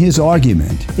holes in his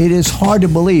argument. It is hard to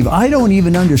believe. I don't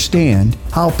even understand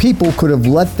how people could have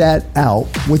let that out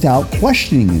without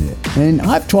questioning it. And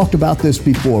I've talked about this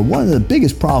before. One of the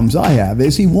biggest problems I have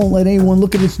is he won't let anyone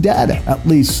look at his data, at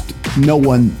least no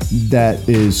one that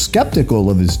is skeptical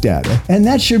of his data, and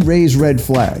that should raise red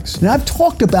flags. And I've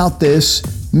talked about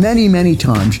this many, many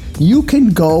times. You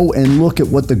can go and look at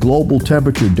what the global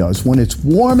temperature does. When it's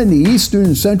warm in the eastern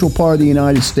and central part of the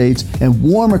United States and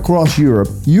warm across Europe,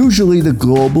 usually the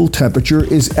global temperature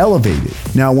is elevated.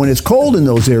 Now, when it's cold in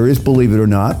those areas, believe it or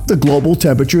not, the global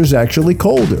temperature is actually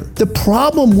colder. The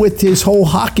problem with his whole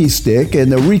hockey stick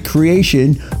and the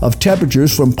recreation of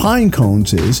temperatures from pine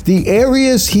cones is the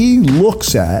areas he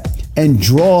looks at and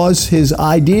draws his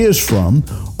ideas from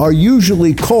are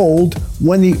usually cold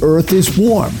when the earth is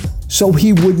warm. So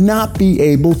he would not be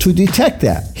able to detect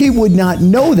that. He would not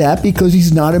know that because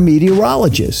he's not a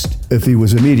meteorologist. If he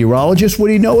was a meteorologist,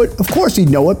 would he know it? Of course he'd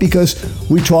know it, because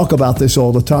we talk about this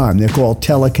all the time. They're called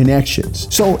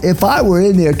teleconnections. So if I were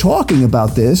in there talking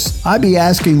about this, I'd be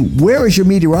asking, where is your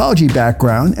meteorology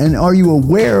background, and are you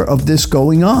aware of this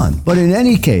going on? But in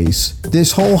any case,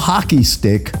 this whole hockey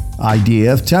stick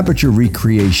idea of temperature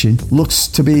recreation looks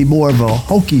to be more of a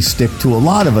hokey stick to a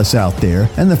lot of us out there.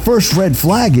 And the first red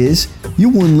flag is you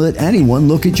wouldn't let anyone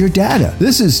look at your data.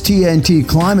 This is TNT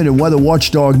climate and weather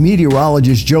watchdog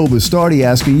meteorologist Joe Bastardi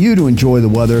asking you to enjoy the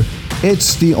weather.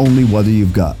 It's the only weather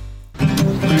you've got.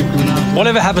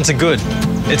 Whatever happened to good?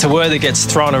 It's a word that gets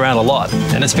thrown around a lot,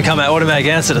 and it's become our automatic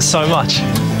answer to so much.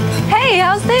 Hey,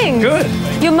 how's things? Good.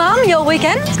 Your mum, your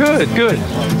weekend? Good.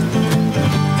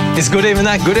 Is good even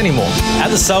that good anymore? At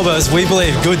the Suburbs, we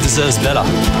believe good deserves better.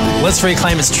 Let's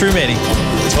reclaim its true meaning.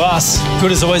 To us, good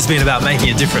has always been about making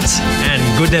a difference, and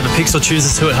good never picks or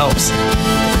chooses who it helps.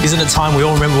 Isn't it time we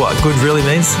all remember what good really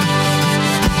means?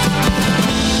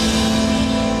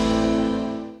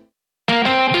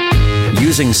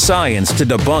 Using science to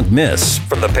debunk myths,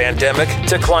 from the pandemic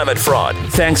to climate fraud.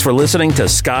 Thanks for listening to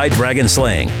Sky Dragon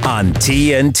Slaying on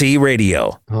TNT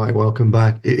Radio. Hi, welcome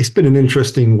back. It's been an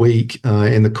interesting week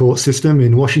in the court system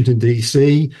in Washington,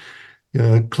 D.C.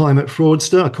 Climate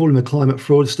fraudster, I call him a climate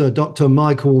fraudster, Dr.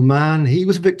 Michael Mann. He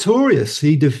was victorious.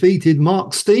 He defeated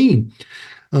Mark Stein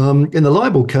in the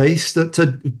libel case that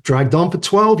had dragged on for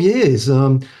 12 years.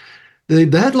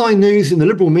 The headline news in the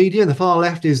liberal media and the far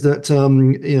left is that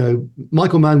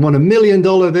Michael Mann won $1 million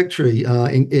victory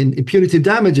in punitive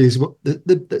damages.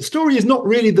 The story is not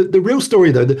really the real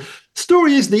story, though. The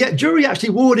story is the jury actually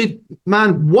awarded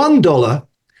Mann $1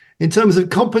 in terms of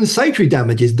compensatory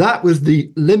damages. That was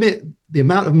the limit, the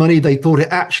amount of money they thought it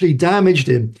actually damaged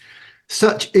him.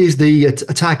 Such is the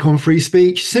attack on free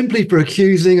speech, simply for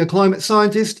accusing a climate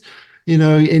scientist,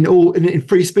 in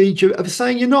free speech of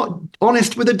saying you're not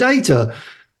honest with the data.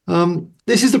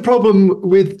 This is the problem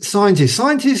with scientists.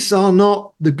 Scientists are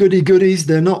not the goody-goodies.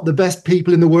 They're not the best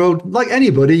people in the world. Like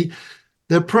anybody,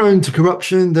 they're prone to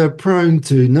corruption. They're prone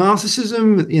to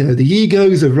narcissism. The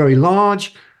egos are very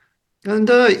large. And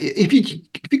if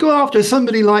you go after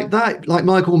somebody like that, like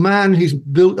Michael Mann, who's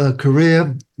built a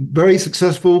career, very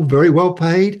successful, very well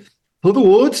paid, full of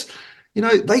awards,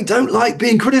 they don't like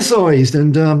being criticized.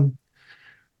 And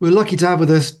we're lucky to have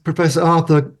with us Professor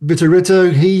Arthur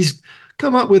Viterito. He's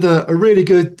come up with a really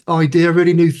good idea, a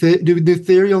really new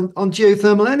theory on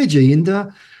geothermal energy. And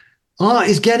Art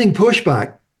is getting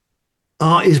pushback.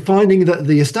 Art is finding that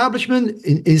the establishment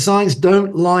in science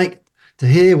don't like to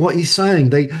hear what he's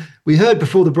saying. We heard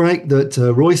before the break that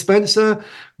Roy Spencer,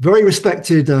 very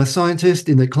respected scientist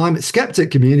in the climate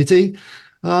skeptic community,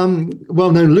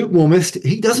 well-known lukewarmist,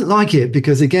 he doesn't like it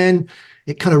because, again,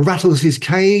 it kind of rattles his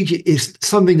cage. It's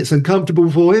something that's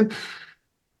uncomfortable for him.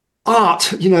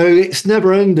 Art, it's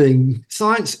never ending.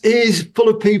 Science is full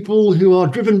of people who are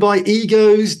driven by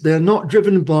egos. They're not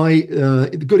driven by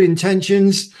good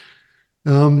intentions.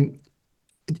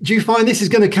 Do you find this is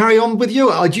going to carry on with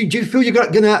you? Do you feel you're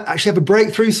going to actually have a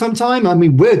breakthrough sometime? I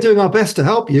mean, we're doing our best to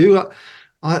help you.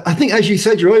 I think, as you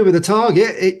said, you're over the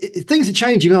target. Things are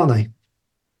changing, aren't they?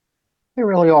 They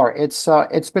really are. It's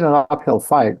been an uphill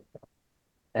fight,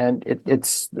 and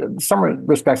it's in some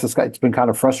respects it's been kind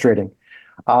of frustrating.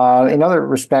 In other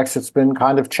respects, it's been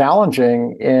kind of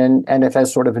challenging, and it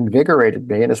has sort of invigorated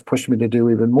me and has pushed me to do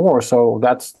even more. So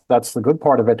that's the good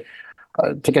part of it.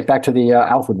 To get back to the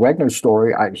Alfred Wegener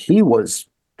story, he was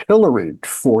pilloried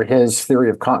for his theory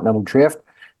of continental drift.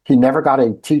 He never got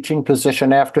a teaching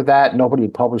position after that. Nobody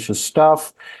had published his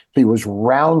stuff. He was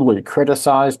roundly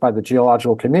criticized by the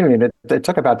geological community. And it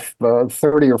took about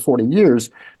 30 or 40 years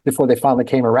before they finally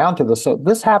came around to this. So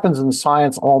this happens in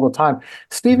science all the time.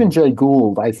 Stephen Jay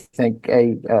Gould, I think,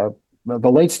 the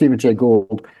late Stephen Jay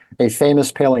Gould, a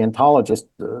famous paleontologist,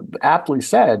 aptly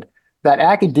said that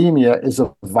academia is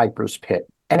a viper's pit,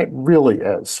 and it really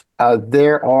is.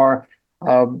 There are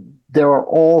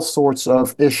all sorts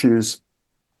of issues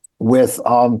with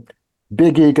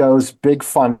big egos, big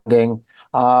funding,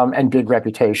 and big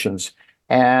reputations.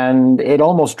 And it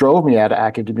almost drove me out of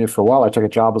academia for a while. I took a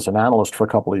job as an analyst for a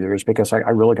couple of years because I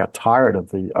really got tired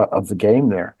of the game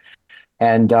there.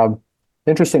 And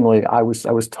interestingly, I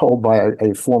was told by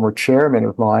a former chairman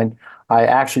of mine, I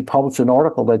actually published an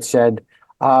article that said,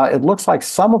 it looks like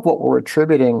some of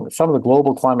the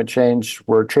global climate change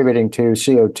we're attributing to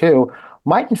CO2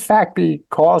 might in fact be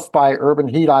caused by urban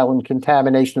heat island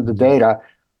contamination of the data.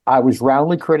 I was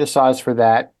roundly criticized for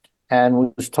that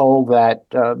and was told that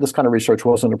this kind of research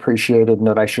wasn't appreciated and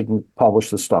that I shouldn't publish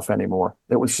this stuff anymore.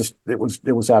 It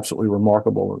was absolutely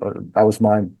remarkable. I was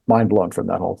mind blown from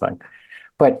that whole thing.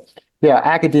 But yeah,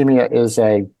 academia is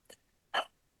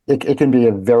it can be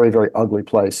a very, very ugly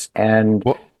place, and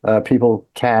people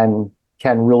can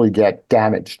really get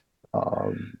damaged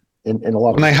in a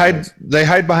lot of ways. They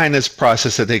hide behind this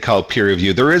process that they call peer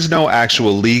review. There is no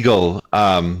actual legal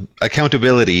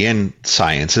accountability in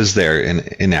science, is there?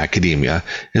 In academia,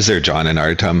 is there, John and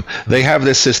Art? They have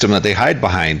this system that they hide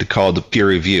behind called peer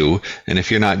review, and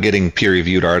if you're not getting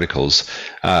peer-reviewed articles,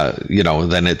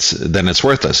 then it's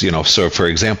worthless. So for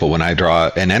example, when I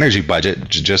draw an energy budget,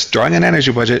 just drawing an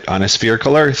energy budget on a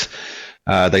spherical Earth.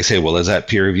 They say, well, is that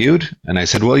peer reviewed? And I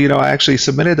said, well, I actually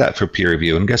submitted that for peer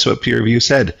review. And guess what peer review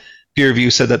said? Peer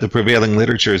review said that the prevailing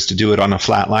literature is to do it on a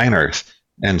flat line Earth.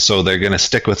 And so they're going to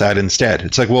stick with that instead.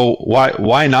 It's like, well,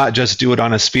 why not just do it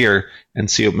on a sphere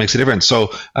and see what makes a difference?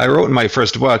 So I wrote in my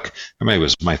first book, or maybe it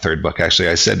was my third book, actually,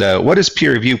 I said, what is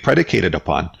peer review predicated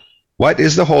upon? What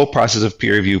is the whole process of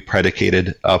peer review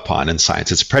predicated upon in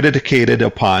science? It's predicated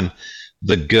upon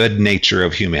the good nature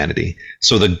of humanity.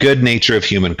 So the good nature of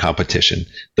human competition,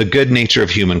 the good nature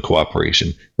of human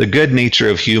cooperation, the good nature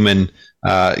of human,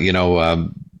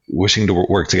 wishing to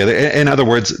work together. In other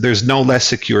words, there's no less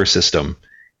secure system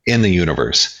in the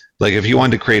universe. Like if you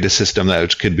wanted to create a system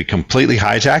that could be completely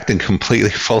hijacked and completely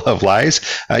full of lies,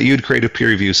 you'd create a peer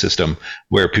review system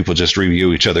where people just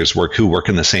review each other's work who work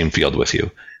in the same field with you.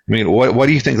 I mean, what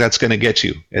do you think that's going to get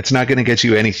you? It's not going to get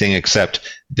you anything except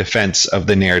defense of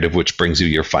the narrative, which brings you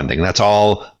your funding. That's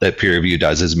all that peer review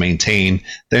does, is maintain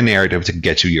the narrative to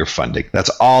get you your funding. That's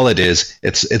all it is.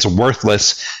 It's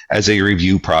worthless as a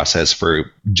review process for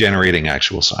generating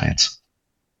actual science.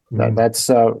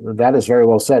 That is very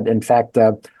well said. In fact,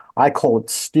 I call it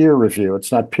steer review.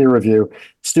 It's not peer review.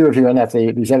 Steer review, and that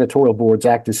these editorial boards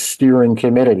act as steering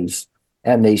committees,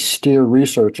 and they steer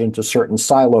research into certain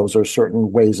silos or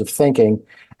certain ways of thinking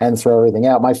and throw everything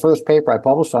out. My first paper I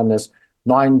published on this,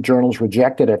 9 journals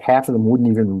rejected it. Half of them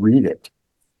wouldn't even read it.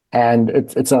 And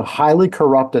it's a highly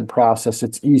corrupted process.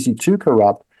 It's easy to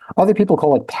corrupt. Other people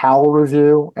call it pal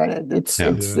review, and it's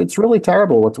really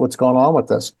terrible what's going on with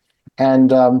this.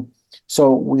 And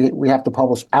so we have to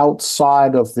publish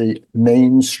outside of the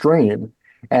mainstream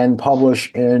and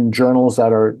publish in journals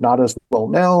that are not as well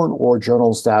known, or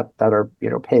journals that are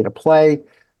pay to play,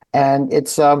 and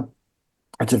it's a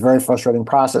very frustrating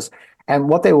process. And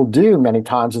what they will do many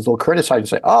times is they'll criticize and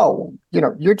say, "Oh,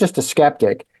 you're just a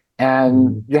skeptic,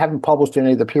 and you haven't published in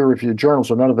any of the peer-reviewed journals,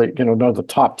 or none of the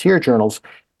top-tier journals."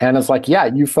 And it's like, yeah,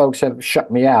 you folks have shut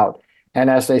me out.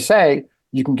 And as they say,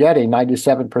 you can get a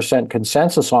 97%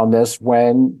 consensus on this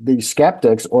when the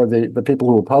skeptics or the people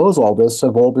who oppose all this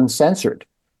have all been censored.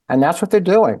 And that's what they're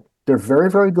doing. They're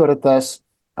very, very good at this.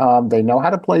 They know how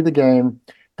to play the game.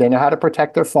 They know how to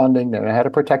protect their funding. They know how to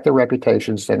protect their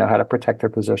reputations. They know how to protect their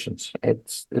positions.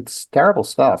 It's terrible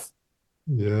stuff.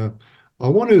 Yeah. I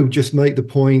want to just make the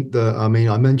point that, I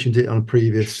mentioned it on a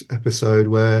previous episode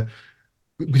where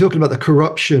we're talking about the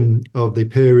corruption of the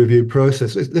peer review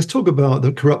process. Let's talk about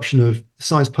the corruption of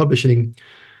science publishing,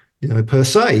 per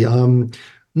se.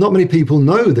 Not many people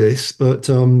know this, but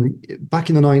back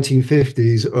in the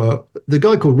 1950s, the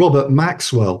guy called Robert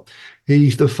Maxwell,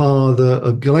 he's the father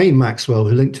of Ghislaine Maxwell,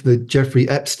 who linked to the Jeffrey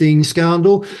Epstein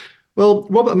scandal. Well,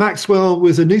 Robert Maxwell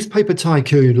was a newspaper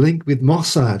tycoon linked with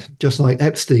Mossad, just like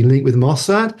Epstein linked with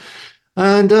Mossad.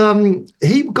 And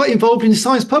he got involved in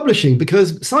science publishing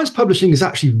because science publishing is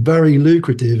actually very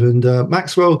lucrative. And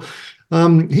Maxwell,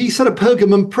 he set up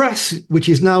Pergamon Press, which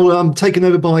is now taken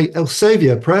over by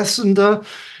Elsevier Press. And,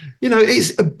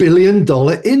 it's $1 billion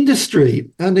industry.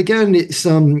 And again, it's,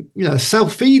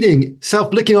 self-feeding,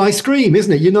 self-licking ice cream,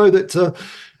 isn't it? You know that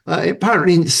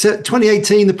apparently in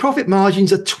 2018, the profit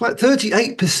margins are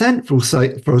 38% for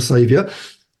Elsevier.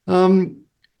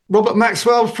 Robert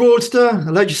Maxwell, fraudster,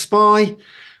 alleged spy.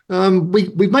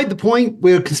 We've made the point.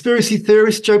 We're conspiracy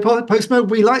theorists, Joe Postmo.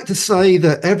 We like to say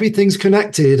that everything's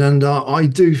connected, and I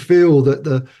do feel that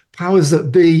the powers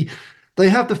that be, they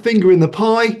have the finger in the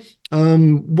pie.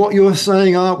 What you're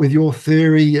saying, Art, with your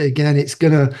theory, again, it's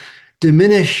going to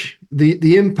diminish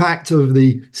the impact of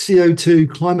the CO2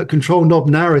 climate control knob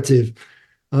narrative.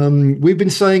 We've been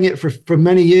saying it for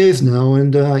many years now,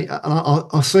 and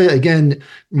I'll say it again,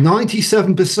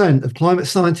 97% of climate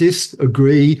scientists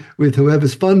agree with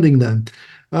whoever's funding them.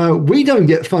 We don't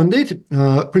get funded.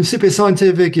 Principia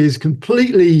Scientific is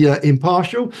completely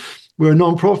impartial. We're a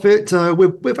non-profit.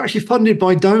 We're actually funded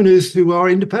by donors who are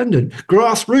independent,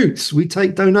 grassroots. We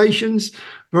take donations,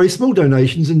 very small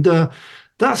donations, and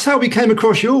that's how we came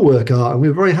across your work, Art, and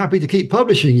we're very happy to keep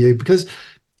publishing you because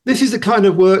this is the kind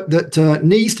of work that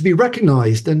needs to be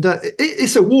recognized. And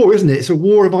it's a war, isn't it? It's a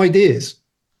war of ideas.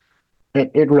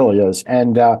 It really is.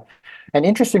 And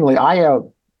interestingly, I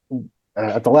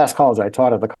at the last college I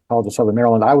taught at the College of Southern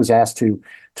Maryland, I was asked to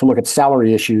look at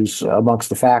salary issues amongst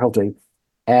the faculty.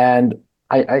 And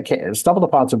I stumbled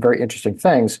upon some very interesting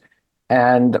things.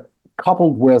 And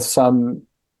coupled with some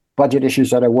budget issues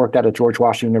that I worked at George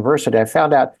Washington University, I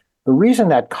found out the reason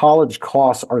that college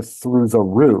costs are through the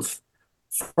roof,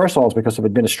 first of all, is because of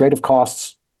administrative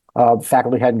costs.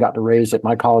 Faculty hadn't gotten a raise at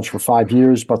my college for 5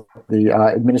 years, but the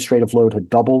administrative load had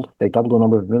doubled. They doubled the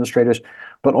number of administrators.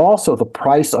 But also the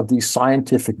price of these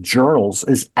scientific journals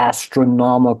is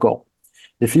astronomical.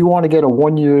 If you want to get a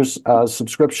 1 year's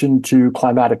subscription to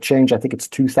Climatic Change, I think it's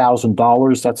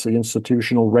 $2,000. That's the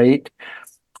institutional rate.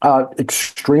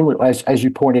 Extremely, as you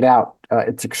pointed out,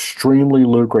 it's extremely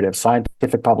lucrative.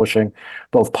 Scientific publishing,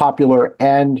 both popular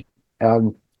and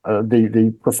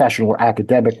the professional or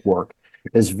academic work,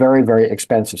 is very, very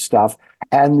expensive stuff.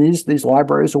 And these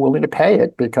libraries are willing to pay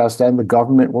it because then the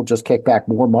government will just kick back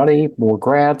more money, more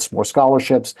grants, more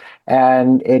scholarships,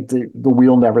 and the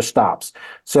wheel never stops.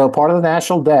 So part of the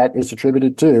national debt is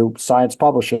attributed to science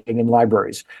publishing in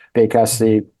libraries because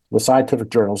the scientific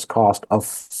journals cost a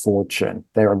fortune.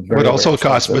 They are very, it also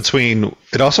costs expensive.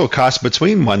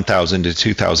 between $1,000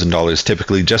 to $2,000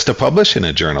 typically just to publish in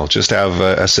a journal, just to have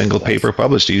a single paper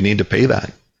published. Do you need to pay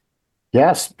that?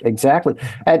 Yes, exactly.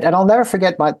 And I'll never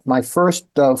forget my first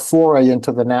foray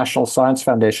into the National Science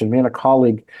Foundation. Me and a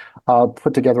colleague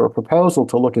put together a proposal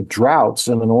to look at droughts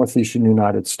in the northeastern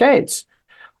United States.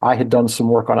 I had done some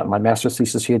work on it in my master's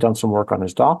thesis. He had done some work on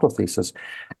his doctoral thesis.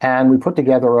 And we put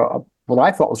together what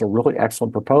I thought was a really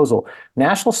excellent proposal.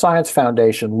 National Science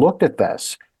Foundation looked at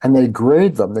this and they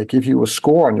grade them. They give you a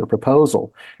score on your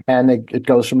proposal. And it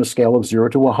goes from a scale of 0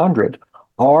 to 100.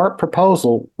 Our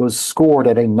proposal was scored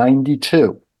at a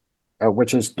 92,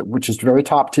 which is very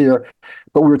top tier.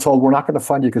 But we were told, we're not going to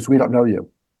fund you because we don't know you.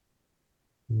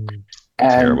 And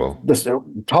terrible. This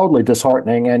totally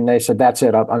disheartening. And they said, that's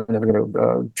it. I'm never going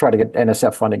to try to get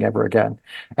NSF funding ever again.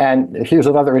 And here's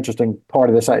another interesting part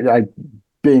of this. I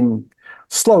being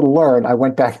slow to learn, I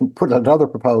went back and put another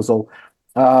proposal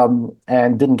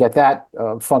and didn't get that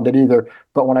funded either.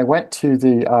 But when I went to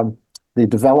the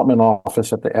development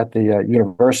office at the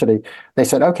university, they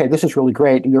said, okay, this is really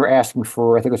great. You're asking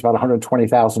for, I think it was about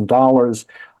 $120,000.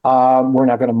 We're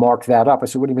not going to mark that up. I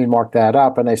said, what do you mean mark that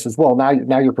up? And they says, well,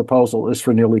 now your proposal is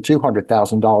for nearly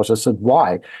 $200,000. I said,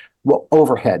 why? Well,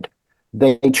 overhead.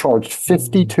 They charged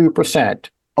 52%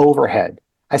 overhead.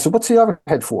 I said, what's the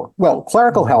overhead for? Well,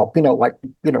 clerical help, like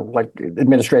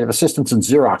administrative assistants and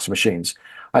Xerox machines.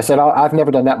 I said, I've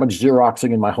never done that much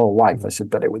Xeroxing in my whole life. I said,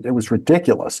 but it was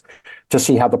ridiculous to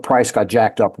see how the price got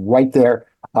jacked up right there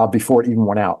before it even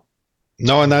went out.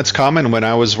 No, and that's common. When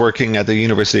I was working at the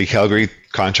University of Calgary,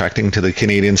 contracting to the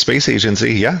Canadian Space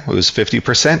Agency, yeah, it was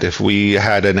 50%. If we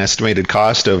had an estimated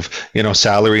cost of,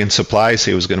 salary and supplies,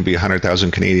 say it was going to be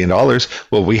 100,000 Canadian dollars,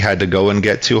 well, we had to go and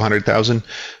get 200,000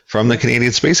 from the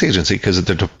Canadian Space Agency because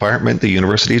the department, the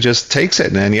university just takes it.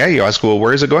 And then, you ask, well,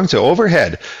 where is it going to?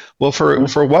 Overhead. Well,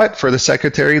 for what? For the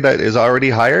secretary that is already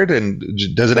hired and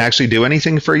doesn't actually do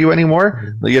anything for you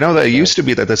anymore? That used to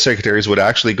be that the secretaries would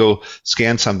actually go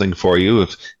scan something for you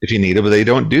if you need it, but they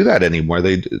don't do that anymore.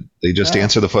 They just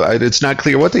answer the phone. It's not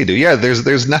clear what they do. Yeah,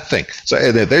 there's nothing.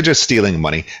 So they're just stealing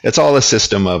money. It's all a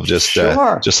system of just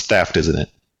theft, isn't it?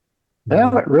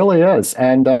 Yeah, it really is.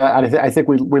 And I think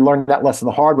we learned that lesson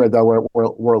the hard way, though,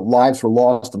 where lives were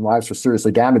lost and lives were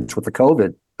seriously damaged with the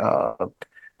COVID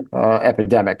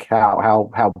epidemic,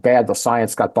 how bad the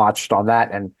science got botched on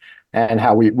that, and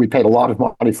how we paid a lot of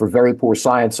money for very poor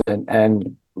science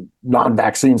and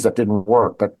non-vaccines that didn't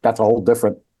work. But that's a whole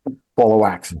different ball of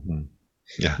wax. Mm-hmm.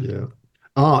 Yeah.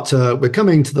 Art, we're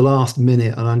coming to the last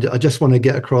minute, and I just want to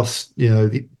get across,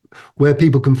 where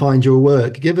people can find your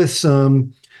work. Give us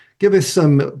some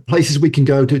places we can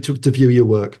go to view your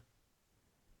work.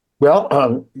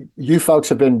 Well, you folks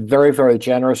have been very, very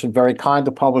generous and very kind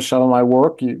to publish some of my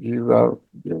work. One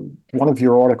of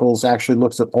your articles actually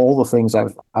looks at all the things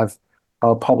I've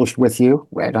published with you,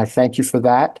 and I thank you for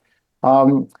that.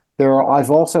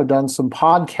 I've also done some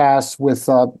podcasts with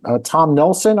Tom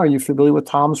Nelson. Are you familiar with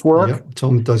Tom's work? Yep,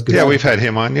 Tom does good. Yeah, we've had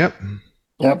him on. Yep.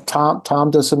 Yep.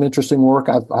 Tom does some interesting work.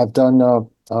 I've done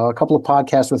a couple of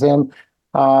podcasts with him.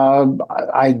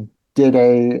 I did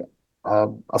a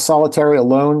solitary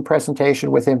alone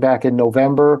presentation with him back in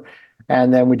November,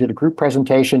 and then we did a group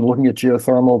presentation looking at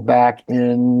geothermal back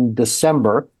in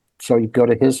December. So you go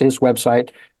to his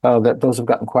website. Those have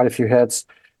gotten quite a few hits.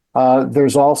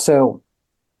 There's also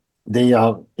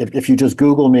if you just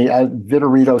Google me at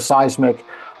Viterito Seismic,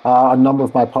 a number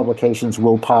of my publications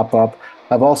will pop up.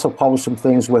 I've also published some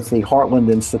things with the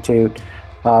Heartland Institute.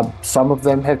 Some of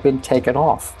them have been taken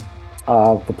off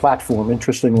the platform.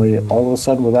 Interestingly, all of a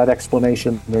sudden, without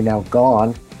explanation, they're now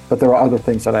gone. But there are other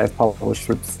things that I've published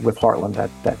with Heartland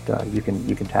that you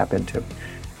can tap into.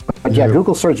 But yeah,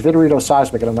 Google search Viterito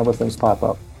Seismic, and a number of things pop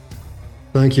up.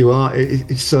 Thank you, Art.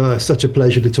 It's such a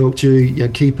pleasure to talk to you.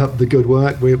 Keep up the good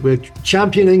work. We're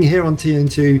championing here on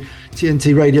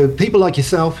TNT Radio people like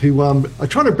yourself who are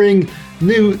trying to bring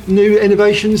new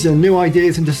innovations and new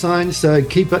ideas into science. So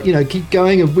keep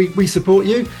going, and we support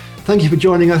you. Thank you for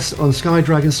joining us on Sky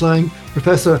Dragon Slaying,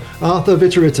 Professor Arthur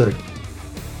Viterito.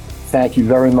 Thank you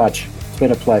very much. It's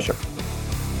been a pleasure.